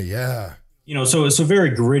 Black Company, yeah. So it's a very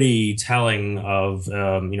gritty telling of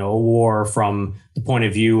a war from the point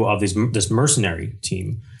of view of this mercenary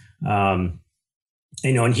team. And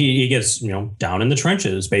he gets down in the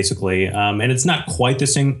trenches basically, and it's not quite the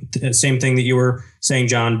same thing that you were saying,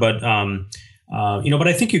 John, but but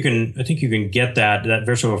I think you can get that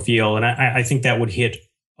visceral feel, and I think that would hit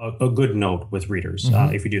a good note with readers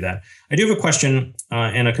if you do that. I do have a question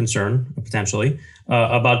and a concern potentially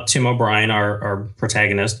about Tim O'Brien, our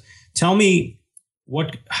protagonist. Tell me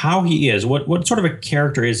how he is. What sort of a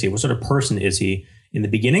character is he? What sort of person is he in the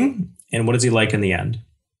beginning, and what is he like in the end?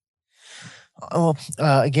 Well,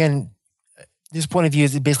 again, this point of view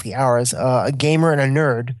is basically ours. A gamer and a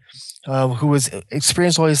nerd who has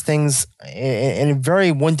experienced all these things in a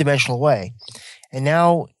very one-dimensional way, and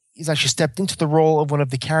now he's actually stepped into the role of one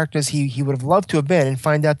of the characters he would have loved to have been, and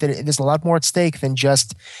find out that there's a lot more at stake than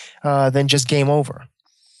just game over.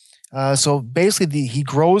 So basically, he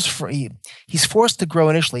grows. He's forced to grow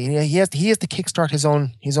initially. He has to kickstart his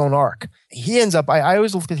own arc. He ends up. I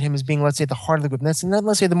always looked at him as being, let's say, the heart of the group. That's not,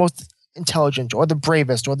 let's say, the most intelligent or the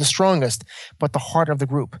bravest or the strongest, but the heart of the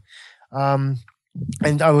group.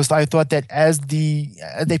 And I thought that as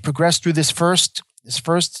they progress through this first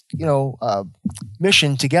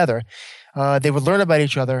mission together, they would learn about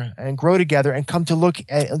each other and grow together and come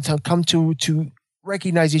to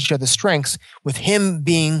recognize each other's strengths, with him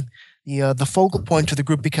being the focal point to the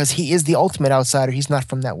group because he is the ultimate outsider. He's not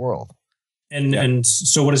from that world. And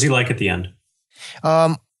so what is he like at the end?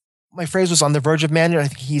 My phrase was on the verge of manhood. I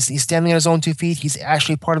think he's standing on his own 2 feet. He's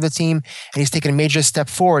actually part of the team, and he's taken a major step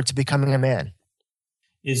forward to becoming a man.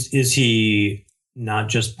 Is he not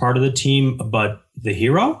just part of the team, but the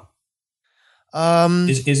hero?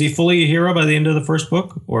 Is he fully a hero by the end of the first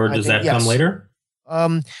book, or does that come later?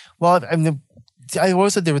 Well, I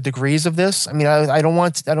always said there were degrees of this. I mean, I don't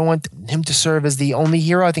want him to serve as the only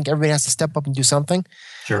hero. I think everybody has to step up and do something.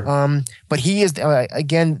 Sure. But he is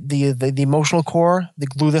again the emotional core, the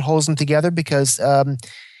glue that holds them together, because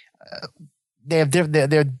they're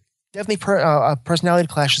definitely personality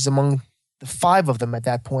clashes among the 5 of them at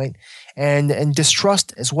that point, and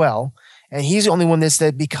distrust as well. And he's the only one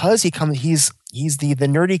that because he's the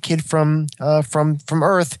nerdy kid from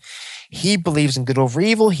Earth. He believes in good over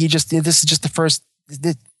evil. This is just the first.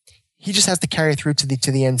 He just has to carry through to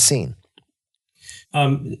the end scene.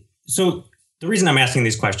 So the reason I'm asking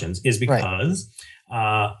these questions is because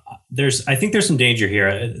I think there's some danger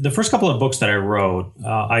here. The first couple of books that I wrote,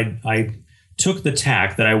 I took the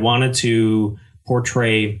tack that I wanted to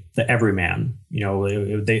portray the everyman.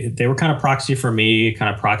 They were kind of proxy for me,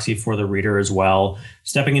 kind of proxy for the reader as well,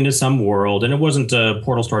 stepping into some world. And it wasn't a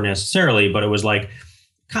Portal story necessarily, but it was like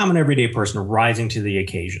common everyday person rising to the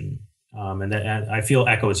occasion. And I feel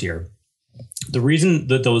echoes here. The reason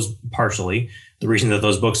that those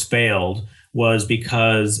books failed was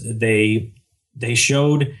because they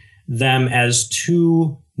showed them as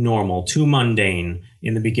too normal, too mundane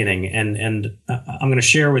in the beginning. And I'm going to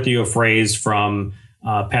share with you a phrase from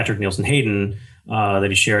Patrick Nielsen Hayden that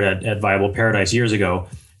he shared at Viable Paradise years ago.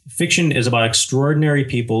 Fiction is about extraordinary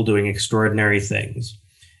people doing extraordinary things.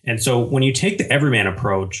 And so when you take the everyman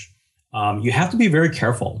approach, you have to be very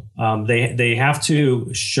careful. They have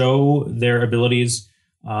to show their abilities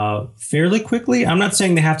fairly quickly. I'm not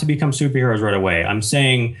saying they have to become superheroes right away. I'm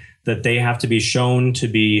saying that they have to be shown to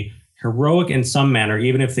be heroic in some manner,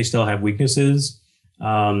 even if they still have weaknesses.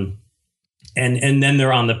 And then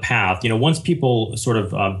they're on the path. Once people sort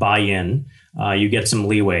of buy in, you get some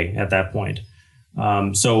leeway at that point.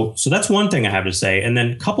 So that's one thing I have to say. And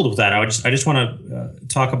then coupled with that, I just want to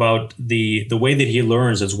talk about the way that he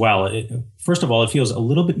learns as well. First of all, it feels a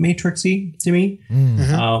little bit Matrixy to me,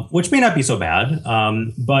 which may not be so bad.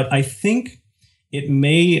 But I think it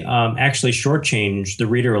may actually shortchange the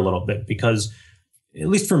reader a little bit, because at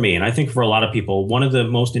least for me, and I think for a lot of people, one of the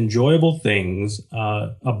most enjoyable things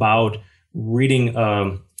about reading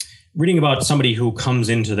about somebody who comes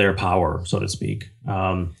into their power, so to speak,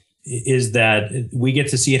 is that we get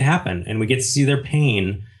to see it happen, and we get to see their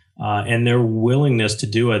pain and their willingness to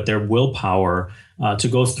do it, their willpower to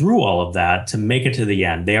go through all of that, to make it to the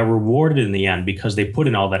end. They are rewarded in the end because they put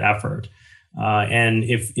in all that effort. And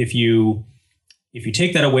if you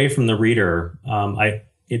take that away from the reader,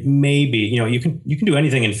 it may be, you can do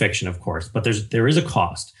anything in fiction, of course, but there is a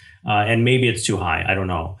cost, and maybe it's too high. I don't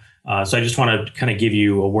know. So I just want to kind of give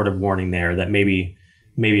you a word of warning there that maybe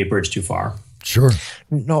a bridge too far. Sure.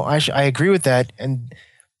 No, I agree with that. And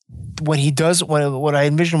when he does, what I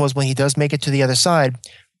envision was when he does make it to the other side,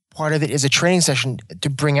 part of it is a training session to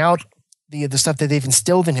bring out the stuff that they've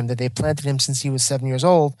instilled in him, that they planted him since he was 7 years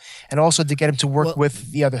old, and also to get him to work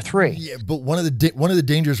with the other three. Yeah, but one of the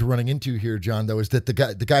dangers we're running into here, John, though, is that the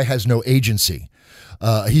guy has no agency.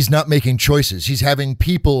 He's not making choices. He's having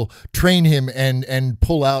people train him and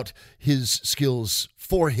pull out his skills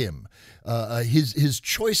for him. His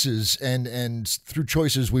choices and through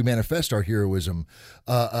choices we manifest our heroism.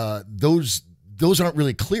 Those aren't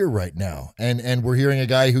really clear right now. And we're hearing a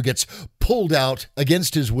guy who gets pulled out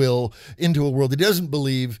against his will into a world he doesn't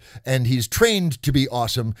believe, and he's trained to be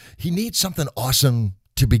awesome. He needs something awesome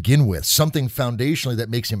to begin with, something foundationally that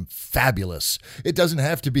makes him fabulous. It doesn't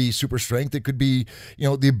have to be super strength. It could be,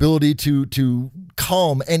 the ability to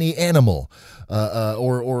calm any animal,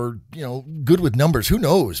 or good with numbers. Who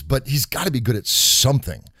knows? But he's got to be good at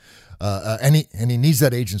something, and he needs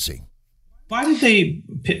that agency. Why did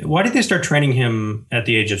they start training him at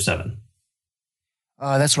the age of 7?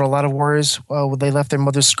 That's what a lot of warriors, they left their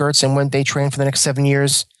mother's skirts and they trained for the next 7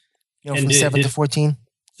 years, from 7 to 14.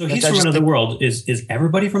 So he's from another world. Is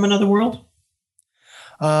everybody from another world?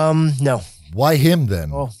 No. Why him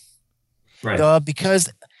then? Oh, right.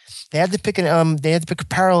 Because they had to pick a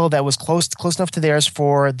parallel that was close enough to theirs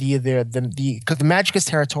for because the magic is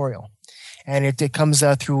territorial. And it comes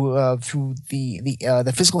through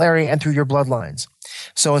the physical area and through your bloodlines.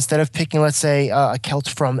 So instead of picking, let's say, a Celt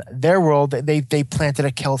from their world, they planted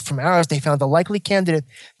a Celt from ours. They found a likely candidate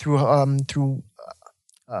through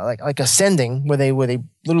like ascending, where they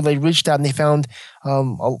literally reached out and they found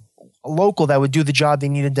a local that would do the job they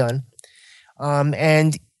needed done.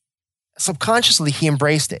 And subconsciously, he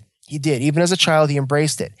embraced it. He did. Even as a child, he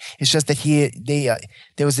embraced it. It's just that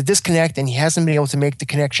there was a disconnect, and he hasn't been able to make the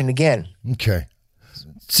connection again. Okay.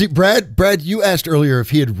 See, Brad, you asked earlier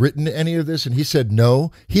if he had written any of this, and he said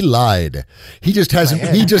no. He lied. He just hasn't.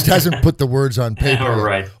 He just hasn't put the words on paper.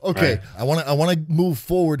 Right. Okay. Right. I want to move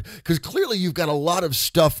forward because clearly you've got a lot of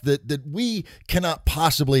stuff that we cannot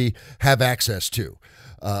possibly have access to.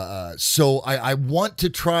 So I want to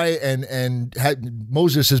try and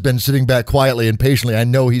Moses has been sitting back quietly and patiently. I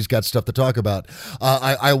know he's got stuff to talk about.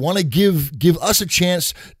 I want to give us a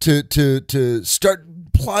chance to start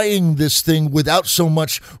plying this thing without so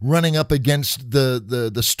much running up against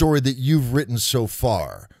the story that you've written so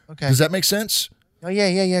far. Okay. Does that make sense? Oh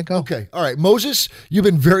yeah. Go. Okay. All right. Moses, you've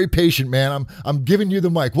been very patient, man. I'm giving you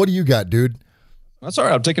the mic. What do you got, dude? That's all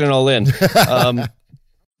right. I'm taking it all in.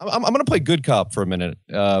 I'm going to play good cop for a minute,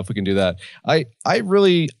 if we can do that. I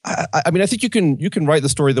mean, I think you can write the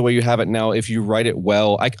story the way you have it now if you write it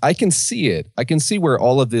well. I can see it. I can see where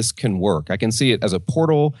all of this can work. I can see it as a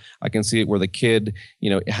portal. I can see it where the kid,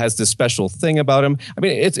 has this special thing about him. I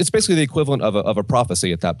mean, it's basically the equivalent of a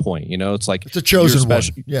prophecy at that point. It's like it's a chosen one.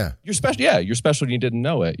 Yeah, you're special. Yeah, you're special. And you didn't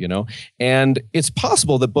know it. And it's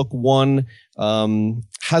possible that book 1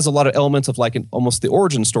 has a lot of elements of like almost the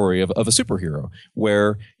origin story of a superhero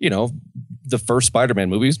where, the first Spider-Man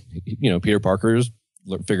movies, Peter Parker's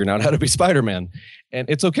figuring out how to be Spider-Man, and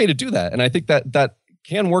it's okay to do that. And I think that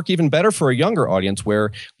can work even better for a younger audience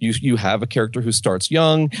where you have a character who starts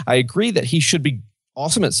young. I agree that he should be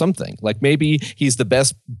awesome at something. Like maybe he's the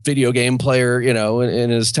best video game player, in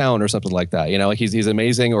his town or something like that. Like he's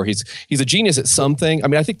amazing, or he's a genius at something. I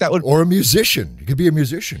mean, I think that would, or a musician. He could be a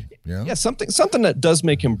musician. Yeah, something that does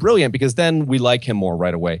make him brilliant, because then we like him more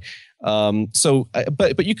right away.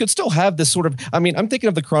 But you could still have this sort of, I mean, I'm thinking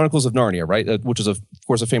of the Chronicles of Narnia, right? Which is of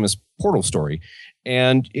course a famous portal story.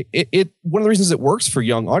 And it one of the reasons it works for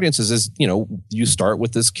young audiences is, you start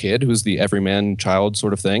with this kid who's the everyman child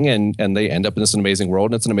sort of thing, and they end up in this amazing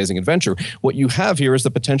world, and it's an amazing adventure. What you have here is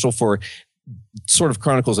the potential for sort of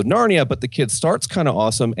Chronicles of Narnia, but the kid starts kind of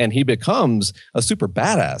awesome and he becomes a super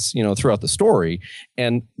badass, throughout the story.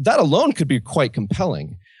 And that alone could be quite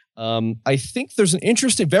compelling. I think there's an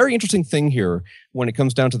very interesting thing here when it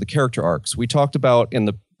comes down to the character arcs. We talked about in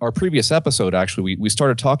our previous episode, actually, we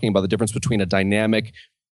started talking about the difference between a dynamic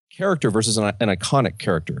character versus an iconic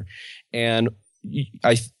character. And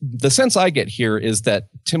the sense I get here is that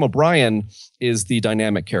Tim O'Brien is the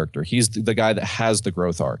dynamic character. He's the guy that has the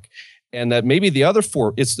growth arc, and that maybe the other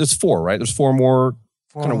four, it's four, right? There's four more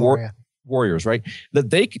warriors, right? That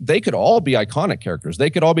they could all be iconic characters. They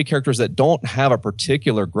could all be characters that don't have a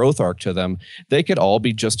particular growth arc to them. They could all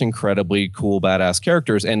be just incredibly cool, badass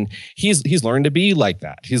characters. And he's learned to be like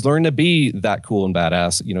that. He's learned to be that cool and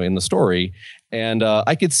badass, in the story. And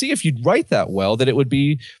I could see if you'd write that well, that it would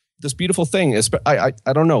be this beautiful thing. I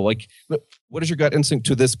don't know. Like, what is your gut instinct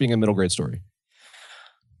to this being a middle grade story?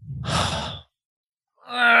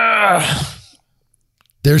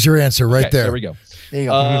 There's your answer right there. There we go. There you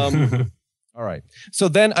go. All right. So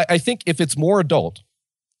then I think if it's more adult,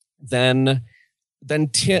 then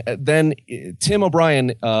Tim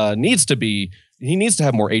O'Brien needs to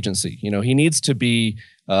have more agency. He needs to be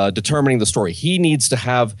determining the story. He needs to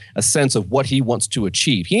have a sense of what he wants to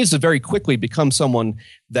achieve. He needs to very quickly become someone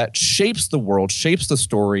that shapes the world, shapes the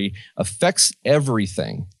story, affects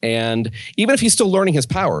everything. And even if he's still learning his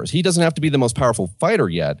powers, he doesn't have to be the most powerful fighter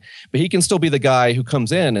yet, but he can still be the guy who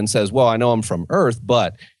comes in and says, well, I know I'm from Earth,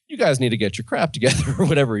 but you guys need to get your crap together, or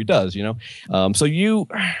whatever he does, I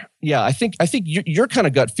think your kind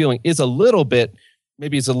of gut feeling is a little bit,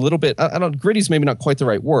 maybe it's a little bit, I don't, gritty's maybe not quite the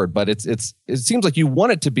right word, but it seems like you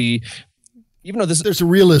want it to be, even though there's a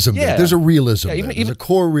realism there. There's a realism there. There's a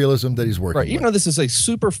core realism that he's working with. Even though this is a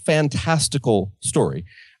super fantastical story,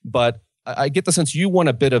 but I get the sense you want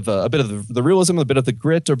a bit of the realism, a bit of the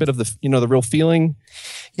grit, or a bit of the, the real feeling.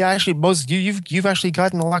 Yeah, actually, Moses, you've actually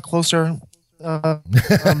gotten a lot closer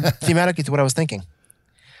thematically to what I was thinking.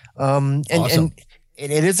 Awesome.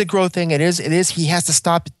 And it is a growth thing. It is. He has to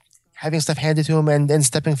stop having stuff handed to him and then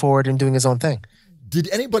stepping forward and doing his own thing. Did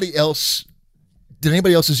anybody else's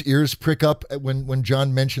ears prick up when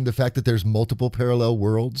John mentioned the fact that there's multiple parallel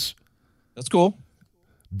worlds? That's cool.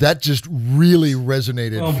 That just really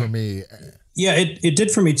resonated for me. Yeah, it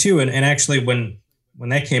did for me too. And actually, when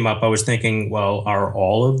that came up, I was thinking, well, are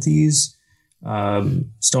all of these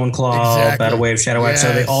Stoneclaw, Battle Wave, Shadow Axe,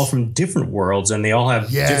 are they all from different worlds, and they all have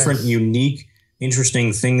different, unique,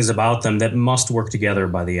 interesting things about them that must work together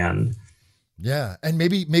by the end? Yeah, and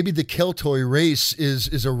maybe the Keltoi race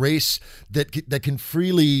is a race that can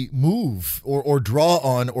freely move or draw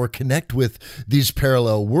on or connect with these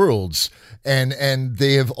parallel worlds, and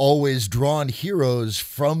they have always drawn heroes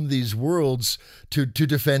from these worlds to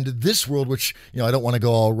defend this world, which, I don't want to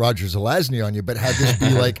go all Roger Zelazny on you, but have this be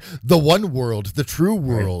like the one world, the true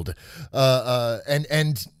world,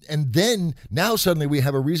 and then now suddenly we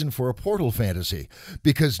have a reason for a portal fantasy,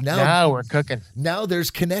 because now we're cooking. Now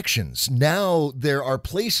there's connections. Now there are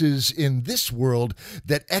places in this world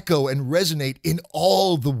that echo and resonate in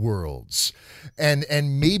all the worlds. And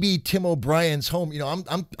maybe Tim O'Brien's home,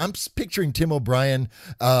 I'm picturing Tim O'Brien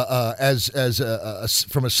as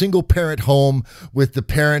from a single parent home, with the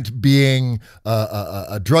parent being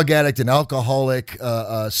a drug addict, an alcoholic,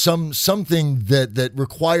 something that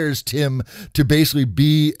requires Tim to basically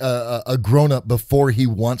be a grown-up before he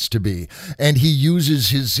wants to be, and he uses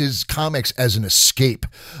his comics as an escape,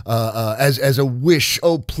 as a wish.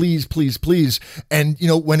 Oh, please, please, please. And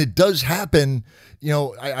when it does happen,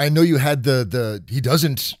 I know you had the he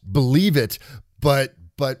doesn't believe it,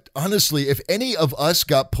 but honestly, if any of us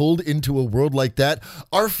got pulled into a world like that,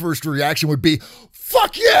 our first reaction would be,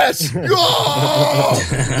 fuck yes! Oh,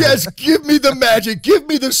 yes, give me the magic, give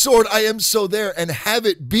me the sword, I am so there, and have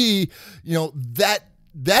it be,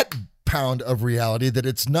 that pound of reality, that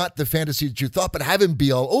it's not the fantasy that you thought, but have him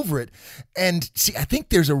be all over it. And see, I think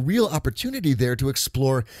there's a real opportunity there to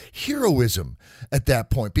explore heroism at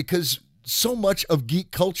that point, because so much of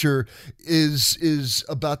geek culture is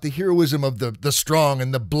about the heroism of the strong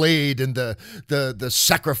and the blade and the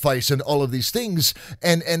sacrifice and all of these things,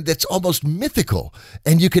 and that's almost mythical.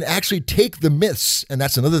 And you can actually take the myths, and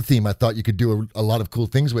that's another theme I thought you could do a lot of cool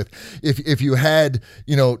things with. If you had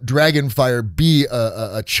Dragonfire be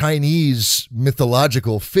a Chinese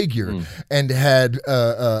mythological figure, and had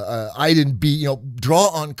Aiden be draw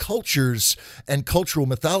on cultures and cultural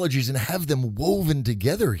mythologies and have them woven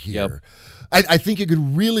together here. Yep. I think it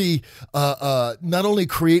could really not only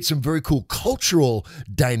create some very cool cultural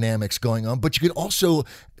dynamics going on, but you could also,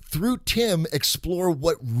 through Tim, explore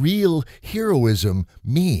what real heroism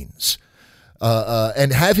means.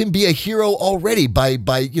 And have him be a hero already by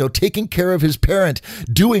taking care of his parent,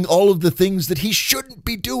 doing all of the things that he shouldn't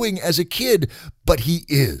be doing as a kid, but he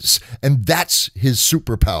is, and that's his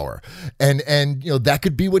superpower. And that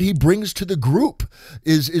could be what he brings to the group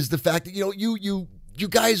is the fact that you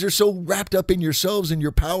guys are so wrapped up in yourselves and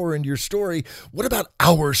your power and your story. What about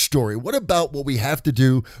our story? What about what we have to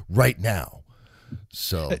do right now?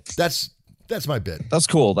 So that's my bit. That's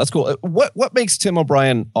cool. That's cool. What makes Tim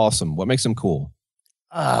O'Brien awesome? What makes him cool?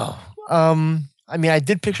 I mean, I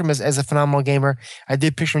did picture him as a phenomenal gamer. I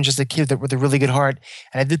did picture him just a kid with a really good heart.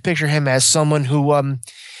 And I did picture him as someone who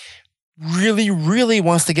really, really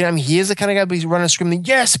wants to get. I mean, he is the kind of guy who's running screaming,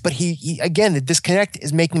 yes, but he again, the disconnect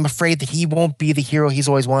is making him afraid that he won't be the hero he's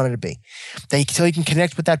always wanted to be. That until he can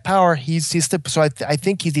connect with that power, he's so I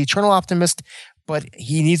think he's the eternal optimist, but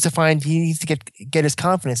he needs to get his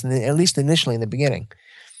confidence, at least initially in the beginning.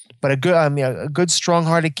 But a good,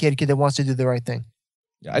 strong-hearted kid that wants to do the right thing.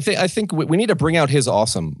 Yeah, I think we need to bring out his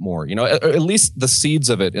awesome more, at least the seeds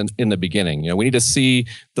of it in the beginning. We need to see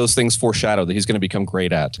those things foreshadowed that he's going to become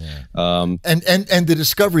great at. Yeah. And the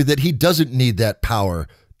discovery that he doesn't need that power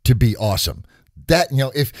to be awesome. That,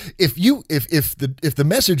 if the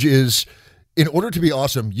message is in order to be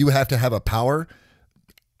awesome, you have to have a power.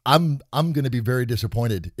 I'm going to be very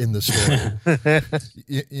disappointed in the story.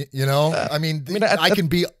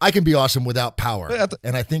 I can be awesome without power,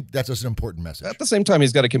 and I think that's just an important message. At the same time,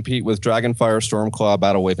 he's got to compete with Dragonfire, Stormclaw,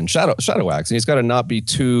 Battlewave, and Shadow Axe, and he's got to not be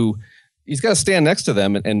too. He's got to stand next to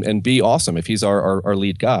them and be awesome if he's our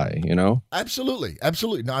lead guy. Absolutely.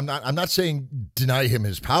 No, I'm not saying deny him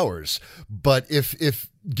his powers, but if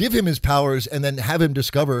give him his powers and then have him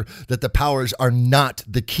discover that the powers are not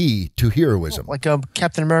the key to heroism. Like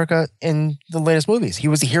Captain America in the latest movies. He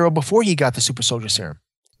was the hero before he got the super soldier serum.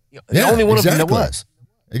 The only one of them that was.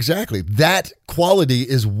 Exactly. That quality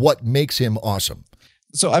is what makes him awesome.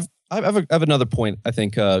 So I have another point, I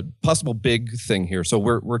think, possible big thing here. So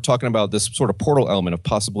we're talking about this sort of portal element of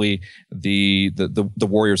possibly the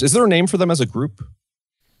Warriors. Is there a name for them as a group?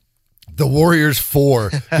 The Warriors 4,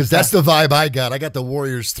 because that's the vibe I got. I got the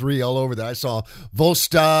Warriors 3 all over that. I saw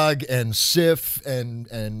Volstagg and Sif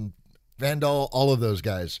and Vandal, all of those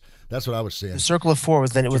guys. That's what I was seeing. The Circle of 4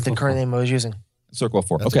 was the current name I was using. Circle of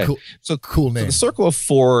 4. That's okay. Cool name. So the Circle of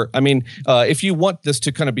 4, I mean, if you want this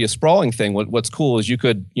to kind of be a sprawling thing, what's cool is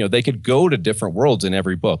they could go to different worlds in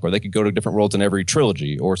every book, or they could go to different worlds in every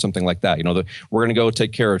trilogy or something like that. We're going to go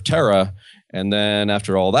take care of Terra. And then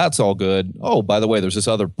after all that's all good, oh, by the way, there's this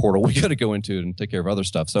other portal we got to go into and take care of other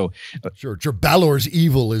stuff. So sure, Balor's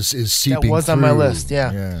evil is seeping. That was through. On my list,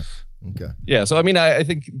 yeah. Yeah. Okay. Yeah. So, I mean, I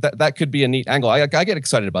think that could be a neat angle. I get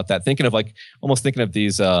excited about that. Almost thinking of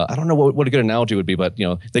these, I don't know what a good analogy would be, but,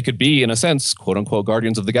 they could be, in a sense, quote unquote,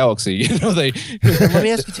 Guardians of the Galaxy. Let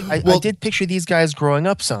me ask you, I did picture these guys growing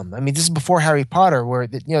up some. I mean, this is before Harry Potter, where,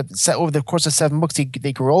 over the course of 7 books,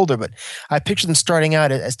 they grew older, but I picture them starting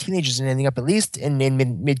out as teenagers and ending up at least in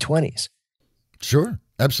mid-20s. Sure.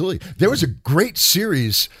 Absolutely. There was a great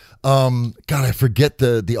series. God, I forget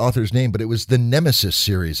the author's name, but it was the Nemesis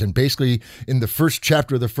series. And basically, in the first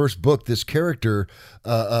chapter of the first book, this character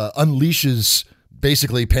unleashes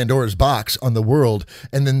basically Pandora's box on the world.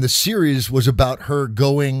 And then the series was about her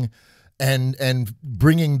going and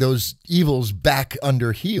bringing those evils back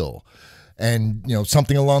under heel. And,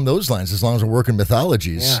 something along those lines, as long as we're working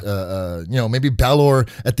mythologies, maybe Balor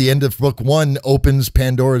at the end of book 1 opens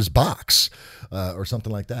Pandora's box. Or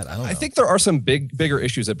something like that. I don't know. I think there are some bigger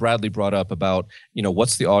issues that Bradley brought up about,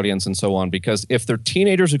 what's the audience and so on. Because if they're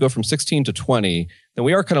teenagers who go from 16 to 20, then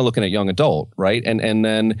we are kind of looking at young adult, right? And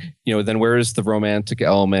then, then where is the romantic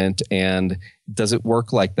element? And does it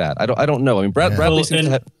work like that? I don't know. I mean, Bradley seems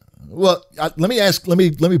to have... Well, let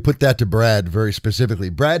me put that to Brad very specifically.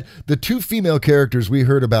 Brad, the 2 female characters we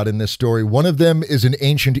heard about in this story, one of them is an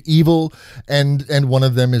ancient evil and one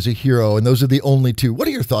of them is a hero. And those are the only 2. What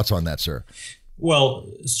are your thoughts on that, sir? Well,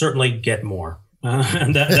 certainly get more.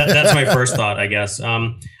 That's my first thought, I guess. I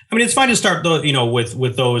mean, it's fine to start,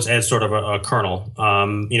 with those as sort of a kernel,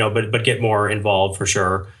 but get more involved for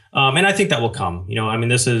sure. And I think that will come. I mean,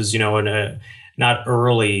 this is, not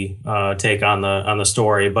early take on the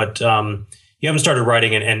story, but you haven't started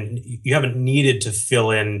writing and you haven't needed to fill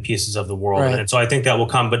in pieces of the world, right. And so I think that will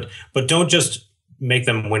come. But don't just make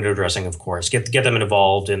them window dressing. Of course, get them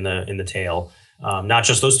involved in the tale. Not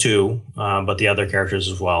just those 2, but the other characters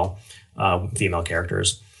as well, female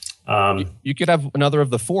characters. You could have another of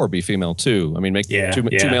the 4 be female too. I mean, make 2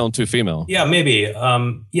 male and 2 female. Yeah, maybe.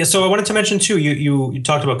 So I wanted to mention too. You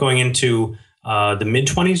talked about going into the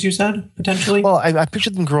mid-20s. You said potentially. Well, I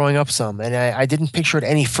pictured them growing up some, and I didn't picture it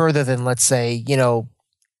any further than, let's say,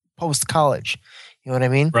 post college. You know what I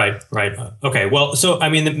mean? Right. Okay. Well, so I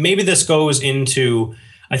mean, maybe this goes into.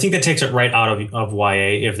 I think that takes it right out of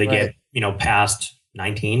YA if they get past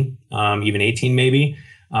 19, even 18 maybe.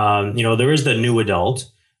 There is the new adult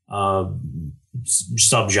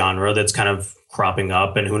subgenre that's kind of cropping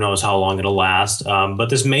up, and who knows how long it'll last. But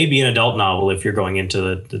this may be an adult novel if you're going into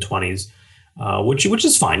the 20s, which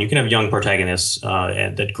is fine. You can have young protagonists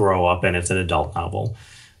that grow up, and it's an adult novel.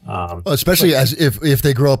 Especially as if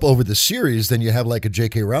they grow up over the series, then you have like a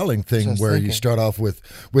J.K. Rowling thing where you start off with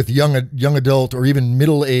young adult or even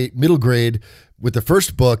middle grade with the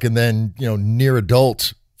first book, and then near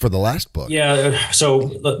adult for the last book. Yeah.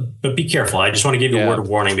 So, but be careful. I just want to give you a word of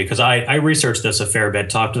warning, because I researched this a fair bit,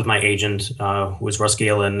 talked with my agent, who was Russ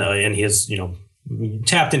Galen, and his,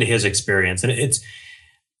 tapped into his experience, and it's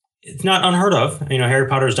not unheard of. Harry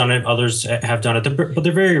Potter's done it. Others have done it, but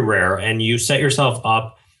they're very rare. And you set yourself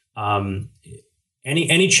up.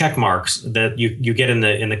 Any check marks that you get in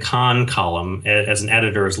the con column as an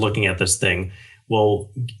editor is looking at this thing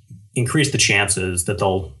will increase the chances that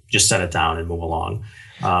they'll just set it down and move along.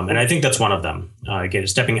 And I think that's one of them. Again,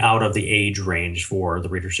 stepping out of the age range for the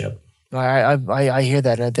readership. I hear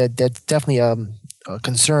that. That's definitely a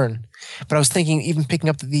concern. But I was thinking, even picking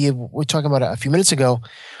up we were talking about a few minutes ago,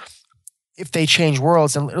 if they change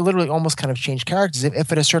worlds and literally almost kind of change characters,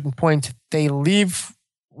 if at a certain point they leave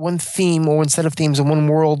one theme or one set of themes in one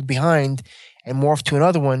world behind and morph to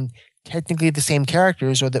another one, technically the same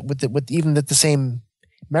characters or with even the same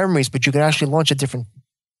memories, but you can actually launch a different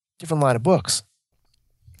line of books.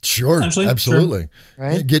 Sure, absolutely. Sure.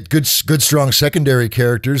 Right? Get good, strong secondary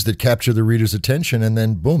characters that capture the reader's attention, and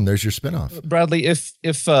then boom, there's your spinoff. Bradley,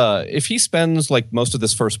 if he spends like most of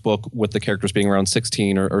this first book with the characters being around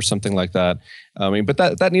 16 or something like that, but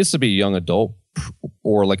that needs to be young adult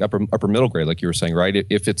or like upper middle grade, like you were saying, right?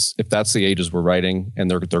 If that's the ages we're writing and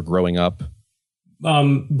they're growing up.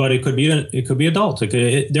 But it could be adult.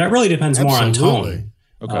 That really depends more on tone,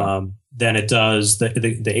 than it does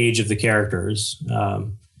the age of the characters.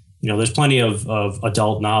 There's plenty of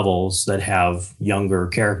adult novels that have younger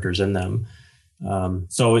characters in them.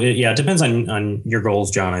 So it depends on your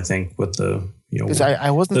goals, John, I think, with the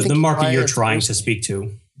I wasn't the market you're trying to speak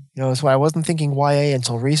to. So I wasn't thinking YA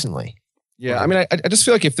until recently. Yeah, I mean, I just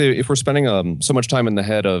feel like if we're spending so much time in the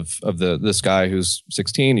head of this guy who's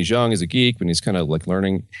 16, he's young, he's a geek, and he's kind of like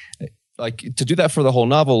learning, like to do that for the whole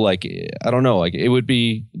novel, like I don't know, like it would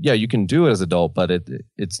be, you can do it as adult, but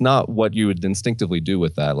it's not what you would instinctively do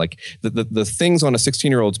with that. Like the things on a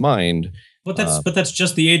 16-year-old's mind. But that's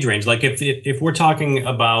just the age range. Like if we're talking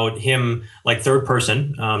about him like third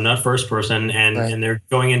person, not first person, and they're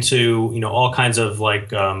going into all kinds of like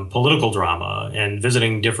political drama and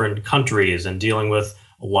visiting different countries and dealing with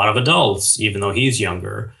a lot of adults, even though he's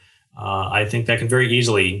younger, I think that can very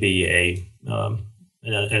easily be an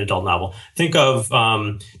adult novel. Think of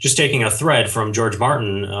just taking a thread from George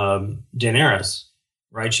Martin, Daenerys.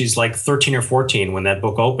 Right, she's like 13 or 14 when that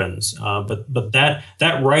book opens, but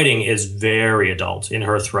that writing is very adult in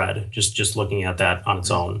her thread. Just looking at that on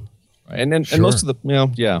its own, and most of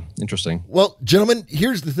the interesting. Well, gentlemen,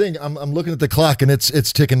 here's the thing. I'm looking at the clock and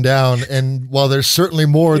it's ticking down. And while there's certainly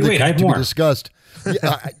more to be discussed,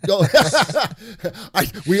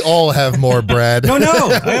 we all have more, Brad. No,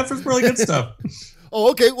 I have some really good stuff.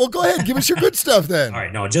 Oh, okay. Well, go ahead. Give us your good stuff then. All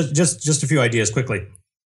right. No, just a few ideas quickly.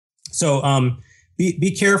 So,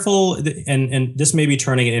 Be careful, and this may be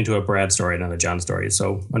turning it into a Brad story, not a John story.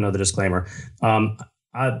 So another disclaimer: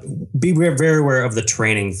 be very aware of the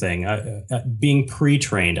training thing. Being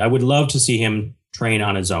pre-trained, I would love to see him train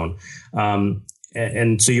on his own,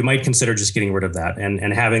 and so you might consider just getting rid of that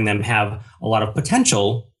and having them have a lot of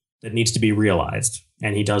potential that needs to be realized.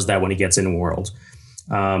 And he does that when he gets in the world.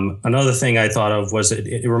 Another thing I thought of was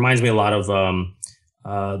it reminds me a lot of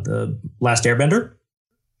the Last Airbender.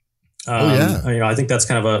 I think that's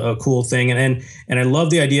kind of a cool thing. And I love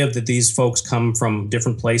the idea that these folks come from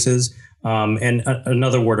different places. And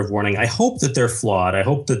another word of warning, I hope that they're flawed. I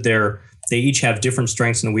hope that they each have different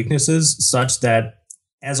strengths and weaknesses such that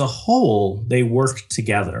as a whole, they work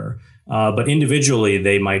together. But individually,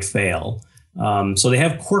 they might fail. So they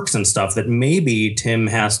have quirks and stuff that maybe Tim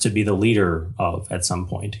has to be the leader of at some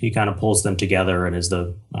point. He kind of pulls them together and is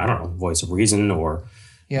the, voice of reason or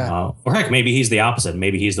heck, maybe he's the opposite.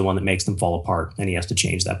 Maybe he's the one that makes them fall apart, and he has to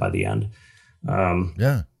change that by the end.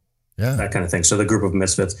 That kind of thing. So the group of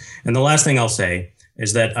misfits. And the last thing I'll say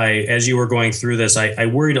is that as you were going through this, I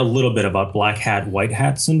worried a little bit about black hat, white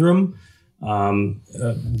hat syndrome. We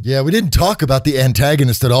didn't talk about the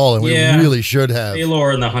antagonist at all, and we really should have.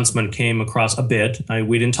 Baelor and the Huntsman came across a bit.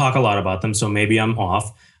 We didn't talk a lot about them, so maybe I'm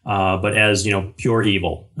off. But as pure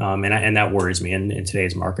evil, and that worries me in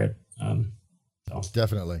today's market.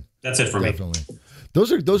 Definitely. That's it for me.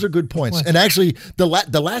 Those are good points. And actually, the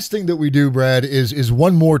last thing that we do, Brad, is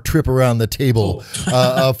one more trip around the table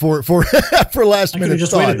for last minute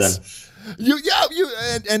just thoughts. Waited then.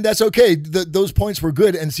 And that's okay. Those points were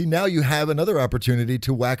good. And see, now you have another opportunity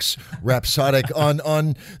to wax rhapsodic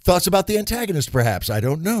on thoughts about the antagonist, perhaps. I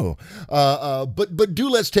don't know. But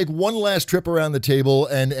let's take one last trip around the table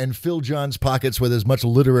and fill John's pockets with as much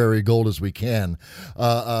literary gold as we can.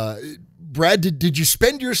 Brad, did you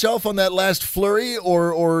spend yourself on that last flurry,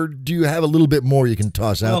 or do you have a little bit more you can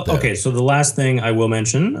toss out there? Okay, so the last thing I will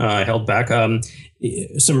mention, I held back, a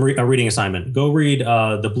reading assignment. Go read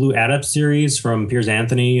the Blue Adept series from Piers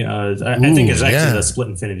Anthony. I think it's actually the Split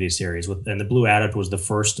Infinity series, and the Blue Adept was the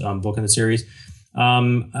first book in the series.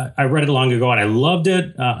 I read it long ago and I loved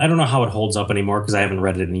it. I don't know how it holds up anymore because I haven't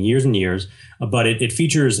read it in years and years, but it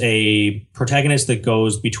features a protagonist that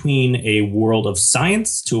goes between a world of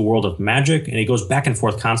science to a world of magic, and he goes back and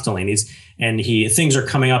forth constantly. And things are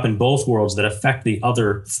coming up in both worlds that affect the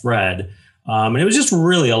other thread. And it was just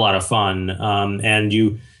really a lot of fun. And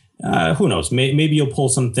who knows, maybe you'll pull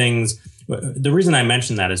some things. The reason I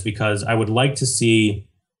mention that is because I would like to see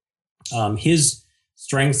his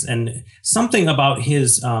strengths and something about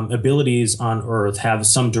his abilities on Earth have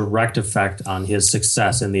some direct effect on his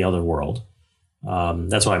success in the other world.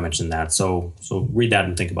 That's why I mentioned that. So read that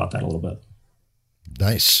and think about that a little bit.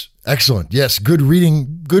 Nice. Excellent. Yes. Good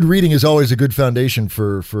reading. Good reading is always a good foundation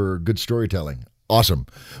for good storytelling. Awesome.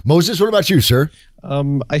 Moses, what about you, sir?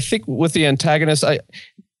 I think with the antagonist,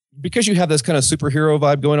 because you have this kind of superhero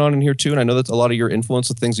vibe going on in here too, and I know that's a lot of your influence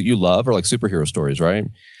of things that you love are like superhero stories, right?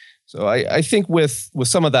 So I think with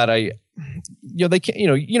some of that, they can't,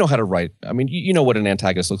 you know how to write. I mean, you know what an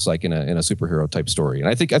antagonist looks like in a superhero type story, and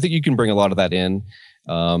I think you can bring a lot of that in.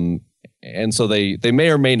 And so they may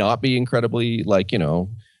or may not be incredibly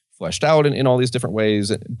fleshed out in all these different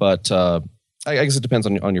ways, but I guess it depends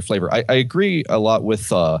on your flavor. I agree a lot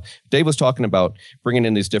with Dave was talking about bringing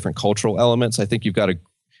in these different cultural elements. I think you've got a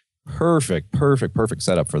perfect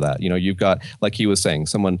setup for that. You've got, like he was saying,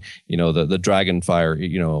 someone, the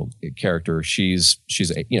Dragonfire, character, she's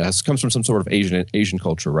comes from some sort of Asian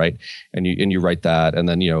culture, right? And you write that, and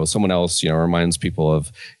then someone else reminds people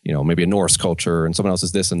of maybe a Norse culture, and someone else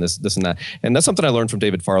is this and that. And that's something I learned from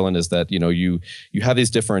David Farland, is that you have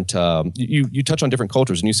these different you touch on different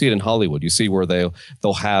cultures, and you see it in Hollywood. You see where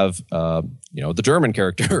they'll have the German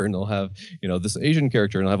character, and they'll have this Asian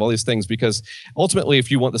character, and they'll have all these things, because ultimately,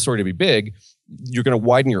 if you want the story to be big, you're going to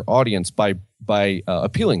widen your audience by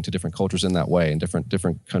appealing to different cultures in that way, and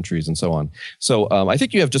different countries and so on. So I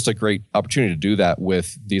think you have just a great opportunity to do that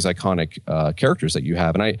with these iconic characters that you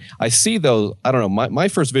have. And I see those. I don't know. My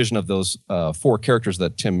first vision of those 4 characters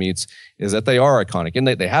that Tim meets is that they are iconic, and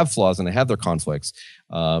they have flaws and they have their conflicts.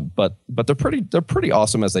 But they're pretty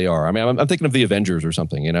awesome as they are. I mean, I'm thinking of the Avengers or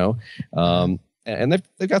something, and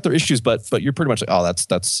they've got their issues, but you're pretty much like, oh,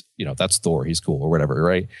 that's Thor, he's cool, or whatever,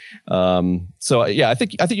 right? So yeah, I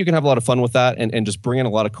think you can have a lot of fun with that, and just bring in a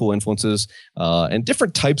lot of cool influences and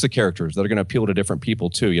different types of characters that are going to appeal to different people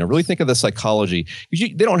too. Really think of the psychology.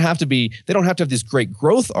 They don't have to have these great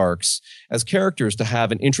growth arcs as characters to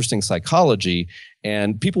have an interesting psychology.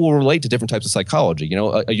 And people will relate to different types of psychology.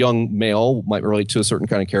 A young male might relate to a certain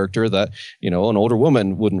kind of character that, an older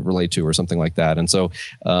woman wouldn't relate to, or something like that. And so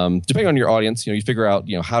depending on your audience, you figure out,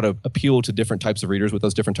 how to appeal to different types of readers with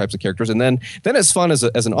those different types of characters. And then it's fun as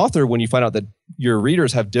an author when you find out that your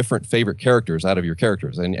readers have different favorite characters out of your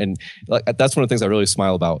characters. And that's one of the things I really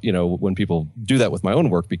smile about, when people do that with my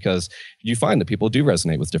own work, because you find that people do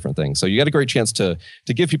resonate with different things. So you got a great chance to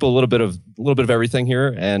give people a little bit of everything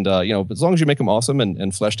here. And, as long as you make them awesome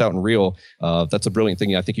and fleshed out and real, that's a brilliant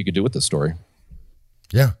thing I think you could do with this story.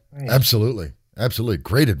 Yeah, absolutely. Absolutely.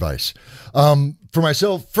 Great advice. For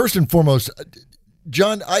myself, first and foremost,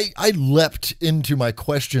 John, I leapt into my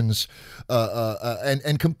questions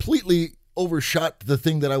and completely overshot the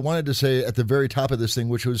thing that I wanted to say at the very top of this thing,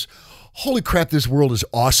 which was, holy crap, this world is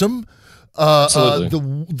awesome.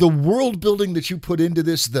 The world building that you put into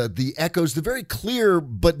this, the echoes, the very clear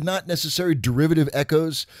but not necessarily derivative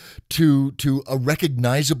echoes to a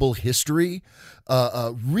recognizable history,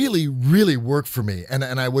 really, really work for me. And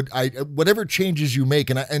I whatever changes you make,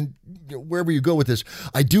 and wherever you go with this,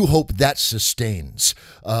 I do hope that sustains,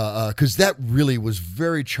 because that really was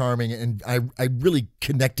very charming, and I really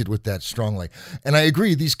connected with that strongly. And I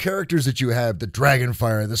agree, these characters that you have, the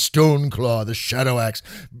Dragonfire, the Stoneclaw, the Shadow Axe,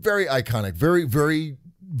 very iconic, very, very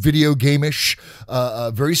video game-ish,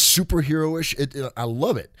 very superhero-ish. I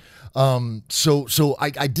love it. So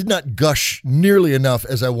I did not gush nearly enough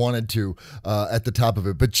as I wanted to at the top of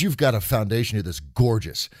it, but you've got a foundation here that's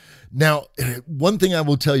gorgeous. Now, one thing I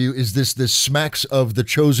will tell you is this smacks of the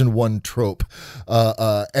chosen one trope,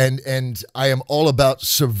 and I am all about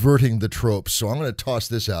subverting the tropes. So I'm going to toss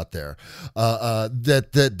this out there,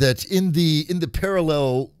 that in the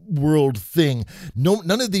parallel world thing,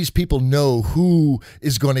 none of these people know who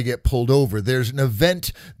is going to get pulled over. There's an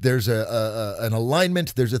event, there's an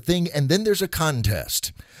alignment, there's a thing, and then there's a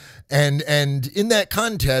contest. And in that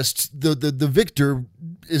contest, the victor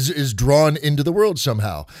is drawn into the world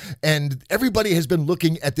somehow. And everybody has been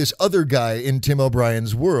looking at this other guy in Tim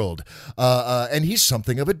O'Brien's world, and he's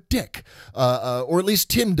something of a dick, or at least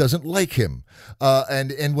Tim doesn't like him.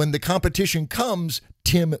 And when the competition comes,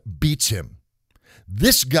 Tim beats him.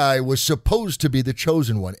 This guy was supposed to be the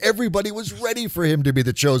chosen one. Everybody was ready for him to be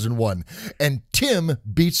the chosen one. And Tim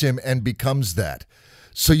beats him and becomes that.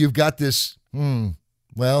 So you've got this,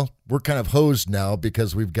 well, we're kind of hosed now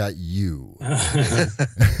because we've got you.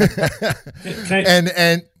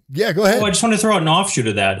 And yeah, go ahead. I just want to throw out an offshoot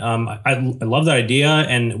of that. I love that idea.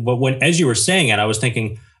 And as you were saying it, I was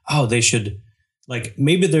thinking, they should,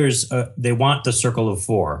 maybe they want the circle of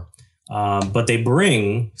 4, but they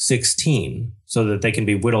bring 16 so that they can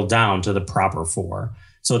be whittled down to the proper 4.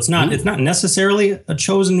 So it's not necessarily a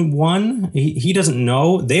chosen one. He doesn't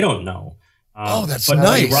know. They don't know. That's but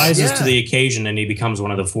nice. He rises to the occasion and he becomes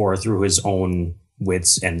one of the 4 through his own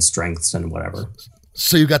wits and strengths and whatever.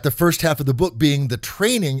 So you got the first half of the book being the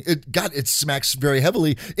training. It smacks very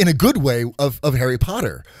heavily in a good way of Harry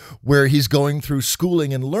Potter, where he's going through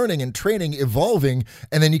schooling and learning and training, evolving,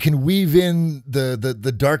 and then you can weave in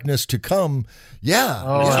the darkness to come. Yeah.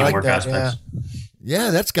 I like that.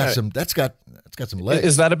 Yeah, that's got some legs.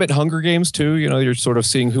 Is that a bit Hunger Games too? You're sort of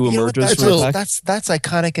seeing who emerges. That's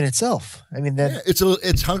iconic in itself. I mean,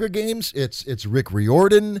 it's Hunger Games. It's Rick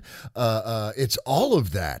Riordan. It's all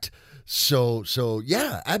of that. So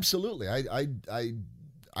yeah, absolutely.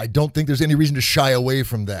 I don't think there's any reason to shy away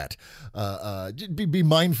from that. Be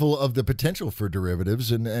mindful of the potential for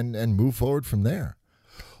derivatives and move forward from there.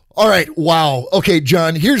 All right. Wow. Okay,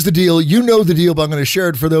 John, here's the deal. You know the deal, but I'm going to share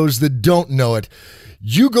it for those that don't know it.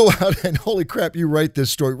 You go out and holy crap, you write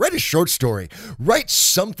this story. Write a short story. Write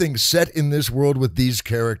something set in this world with these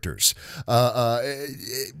characters.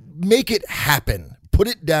 Make it happen. Put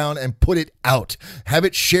it down and put it out. Have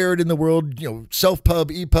it shared in the world, self-pub,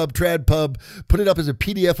 EPUB, TradPub. Put it up as a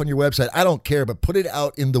PDF on your website. I don't care, but put it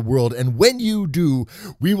out in the world. And when you do,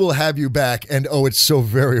 we will have you back. And it's so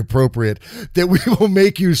very appropriate that we will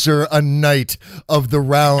make you, sir, a knight of the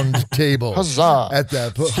round table. Huzzah. At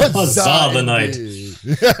that point. Huzzah the knight.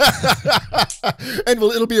 And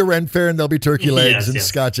it'll be a Ren Fair and there'll be turkey legs and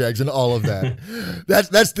Scotch eggs and all of that.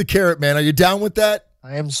 That's the carrot, man. Are you down with that?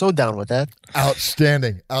 I am so down with that.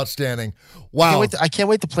 Outstanding. Wow. I can't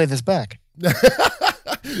wait to play this back.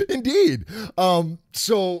 Indeed.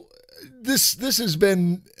 So this has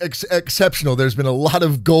been exceptional. There's been a lot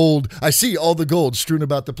of gold. I see all the gold strewn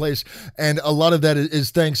about the place, and a lot of that is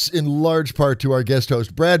thanks in large part to our guest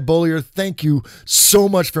host, Brad Beaulieu. Thank you so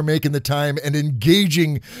much for making the time and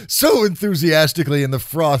engaging so enthusiastically in the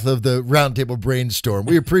froth of the Roundtable Brainstorm.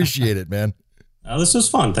 We appreciate it, man. This was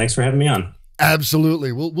fun. Thanks for having me on.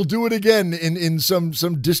 Absolutely. We'll do it again in some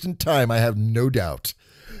distant time, I have no doubt.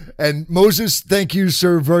 And Moses, thank you,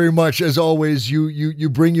 sir, very much. As always, you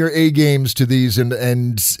bring your A games to these and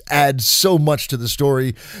add so much to the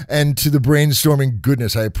story and to the brainstorming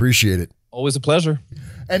goodness. I appreciate it. Always a pleasure.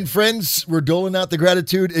 And friends, we're doling out the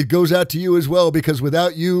gratitude. It goes out to you as well, because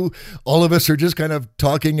without you, all of us are just kind of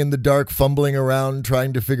talking in the dark, fumbling around,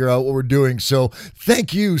 trying to figure out what we're doing. So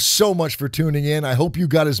thank you so much for tuning in. I hope you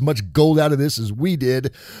got as much gold out of this as we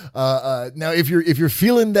did. Now, if you're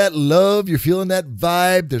feeling that love, you're feeling that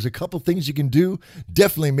vibe, there's a couple things you can do.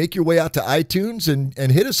 Definitely make your way out to iTunes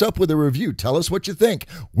and hit us up with a review. Tell us what you think.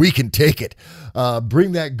 We can take it.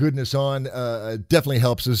 Bring that goodness on. It definitely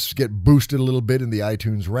helps us get boosted a little bit in the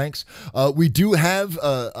iTunes ranks. We do have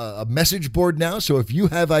a message board now, so if you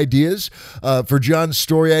have ideas for John's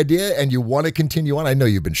story idea and you want to continue on, I know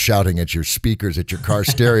you've been shouting at your speakers at your car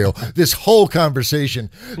stereo this whole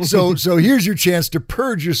conversation. So here's your chance to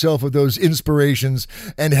purge yourself of those inspirations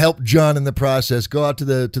and help John in the process. Go out to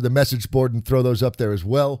the message board and throw those up there as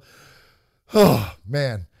well. Oh,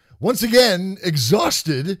 man. once again,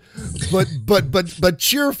 exhausted, but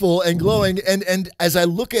cheerful and glowing. And as I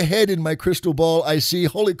look ahead in my crystal ball, I see,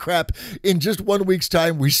 holy crap, in just 1 week's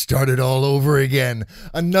time, we started all over again.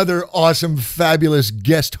 Another awesome, fabulous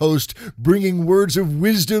guest host bringing words of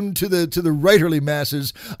wisdom to the writerly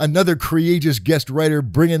masses. Another courageous guest writer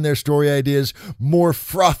bringing their story ideas, more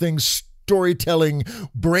frothing storytelling,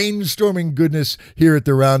 brainstorming goodness here at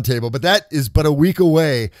the Round Table. But that is but a week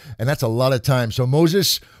away, and that's a lot of time. So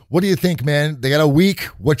Moses, what do you think, man? They got a week.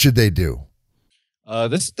 What should they do?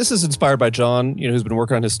 This is inspired by John, who's been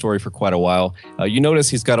working on his story for quite a while. You notice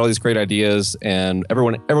he's got all these great ideas, and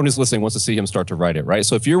everyone who's listening wants to see him start to write it, right?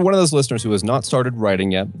 So if you're one of those listeners who has not started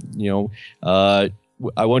writing yet, I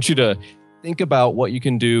want you to think about what you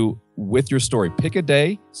can do with your story. Pick a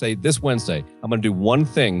day. Say, this Wednesday, I'm going to do one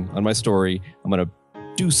thing on my story. I'm going to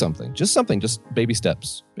do something. Just baby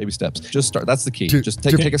steps. Just start. That's the key. Just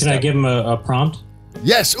take a step. Can I give him a prompt?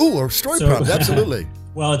 Yes. Ooh, a story prompt. Absolutely.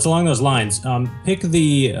 Well, it's along those lines. Pick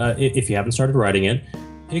if you haven't started writing it,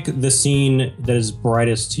 pick the scene that is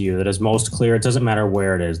brightest to you, that is most clear. It doesn't matter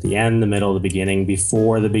where it is, the end, the middle, the beginning,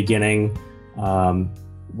 before the beginning.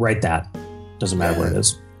 Write that. Doesn't matter where it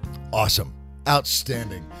is. Awesome.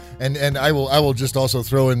 Outstanding. And I will just also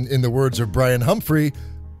throw in the words of Brian Humphrey,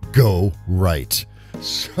 go right.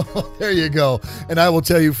 So there you go. And I will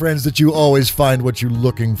tell you, friends, that you always find what you're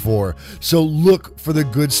looking for. So look for the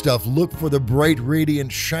good stuff. Look for the bright,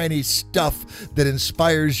 radiant, shiny stuff that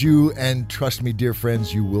inspires you. And trust me, dear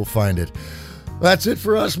friends, you will find it. That's it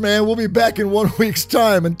for us, man. We'll be back in 1 week's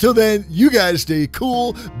time. Until then, you guys stay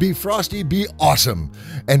cool, be frosty, be awesome.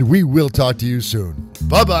 And we will talk to you soon.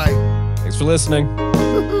 Bye-bye. Thanks for listening.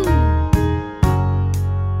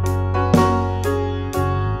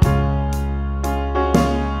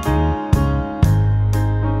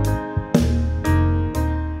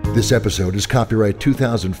 This episode is copyright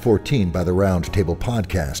 2014 by the Round Table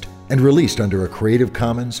Podcast and released under a Creative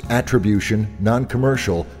Commons Attribution,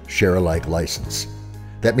 Non-Commercial, Share-alike license.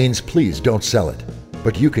 That means please don't sell it,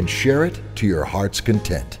 but you can share it to your heart's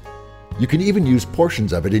content. You can even use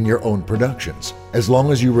portions of it in your own productions, as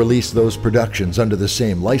long as you release those productions under the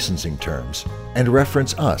same licensing terms and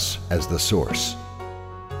reference us as the source.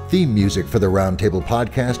 Theme music for the Round Table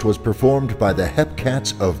Podcast was performed by the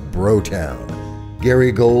Hepcats of Brotown.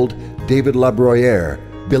 Gary Gold, David Labroyere,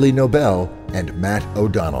 Billy Nobel, and Matt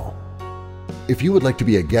O'Donnell. If you would like to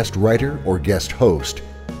be a guest writer or guest host,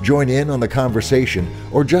 join in on the conversation,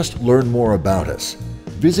 or just learn more about us,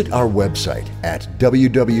 visit our website at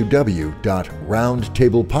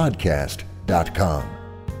www.roundtablepodcast.com.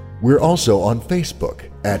 We're also on Facebook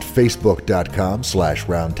at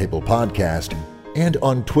facebook.com/roundtablepodcast and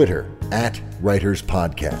on Twitter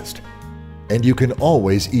 @WritersPodcast. And you can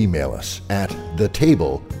always email us at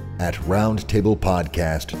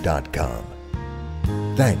thetable@roundtablepodcast.com.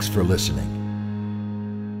 Thanks for listening.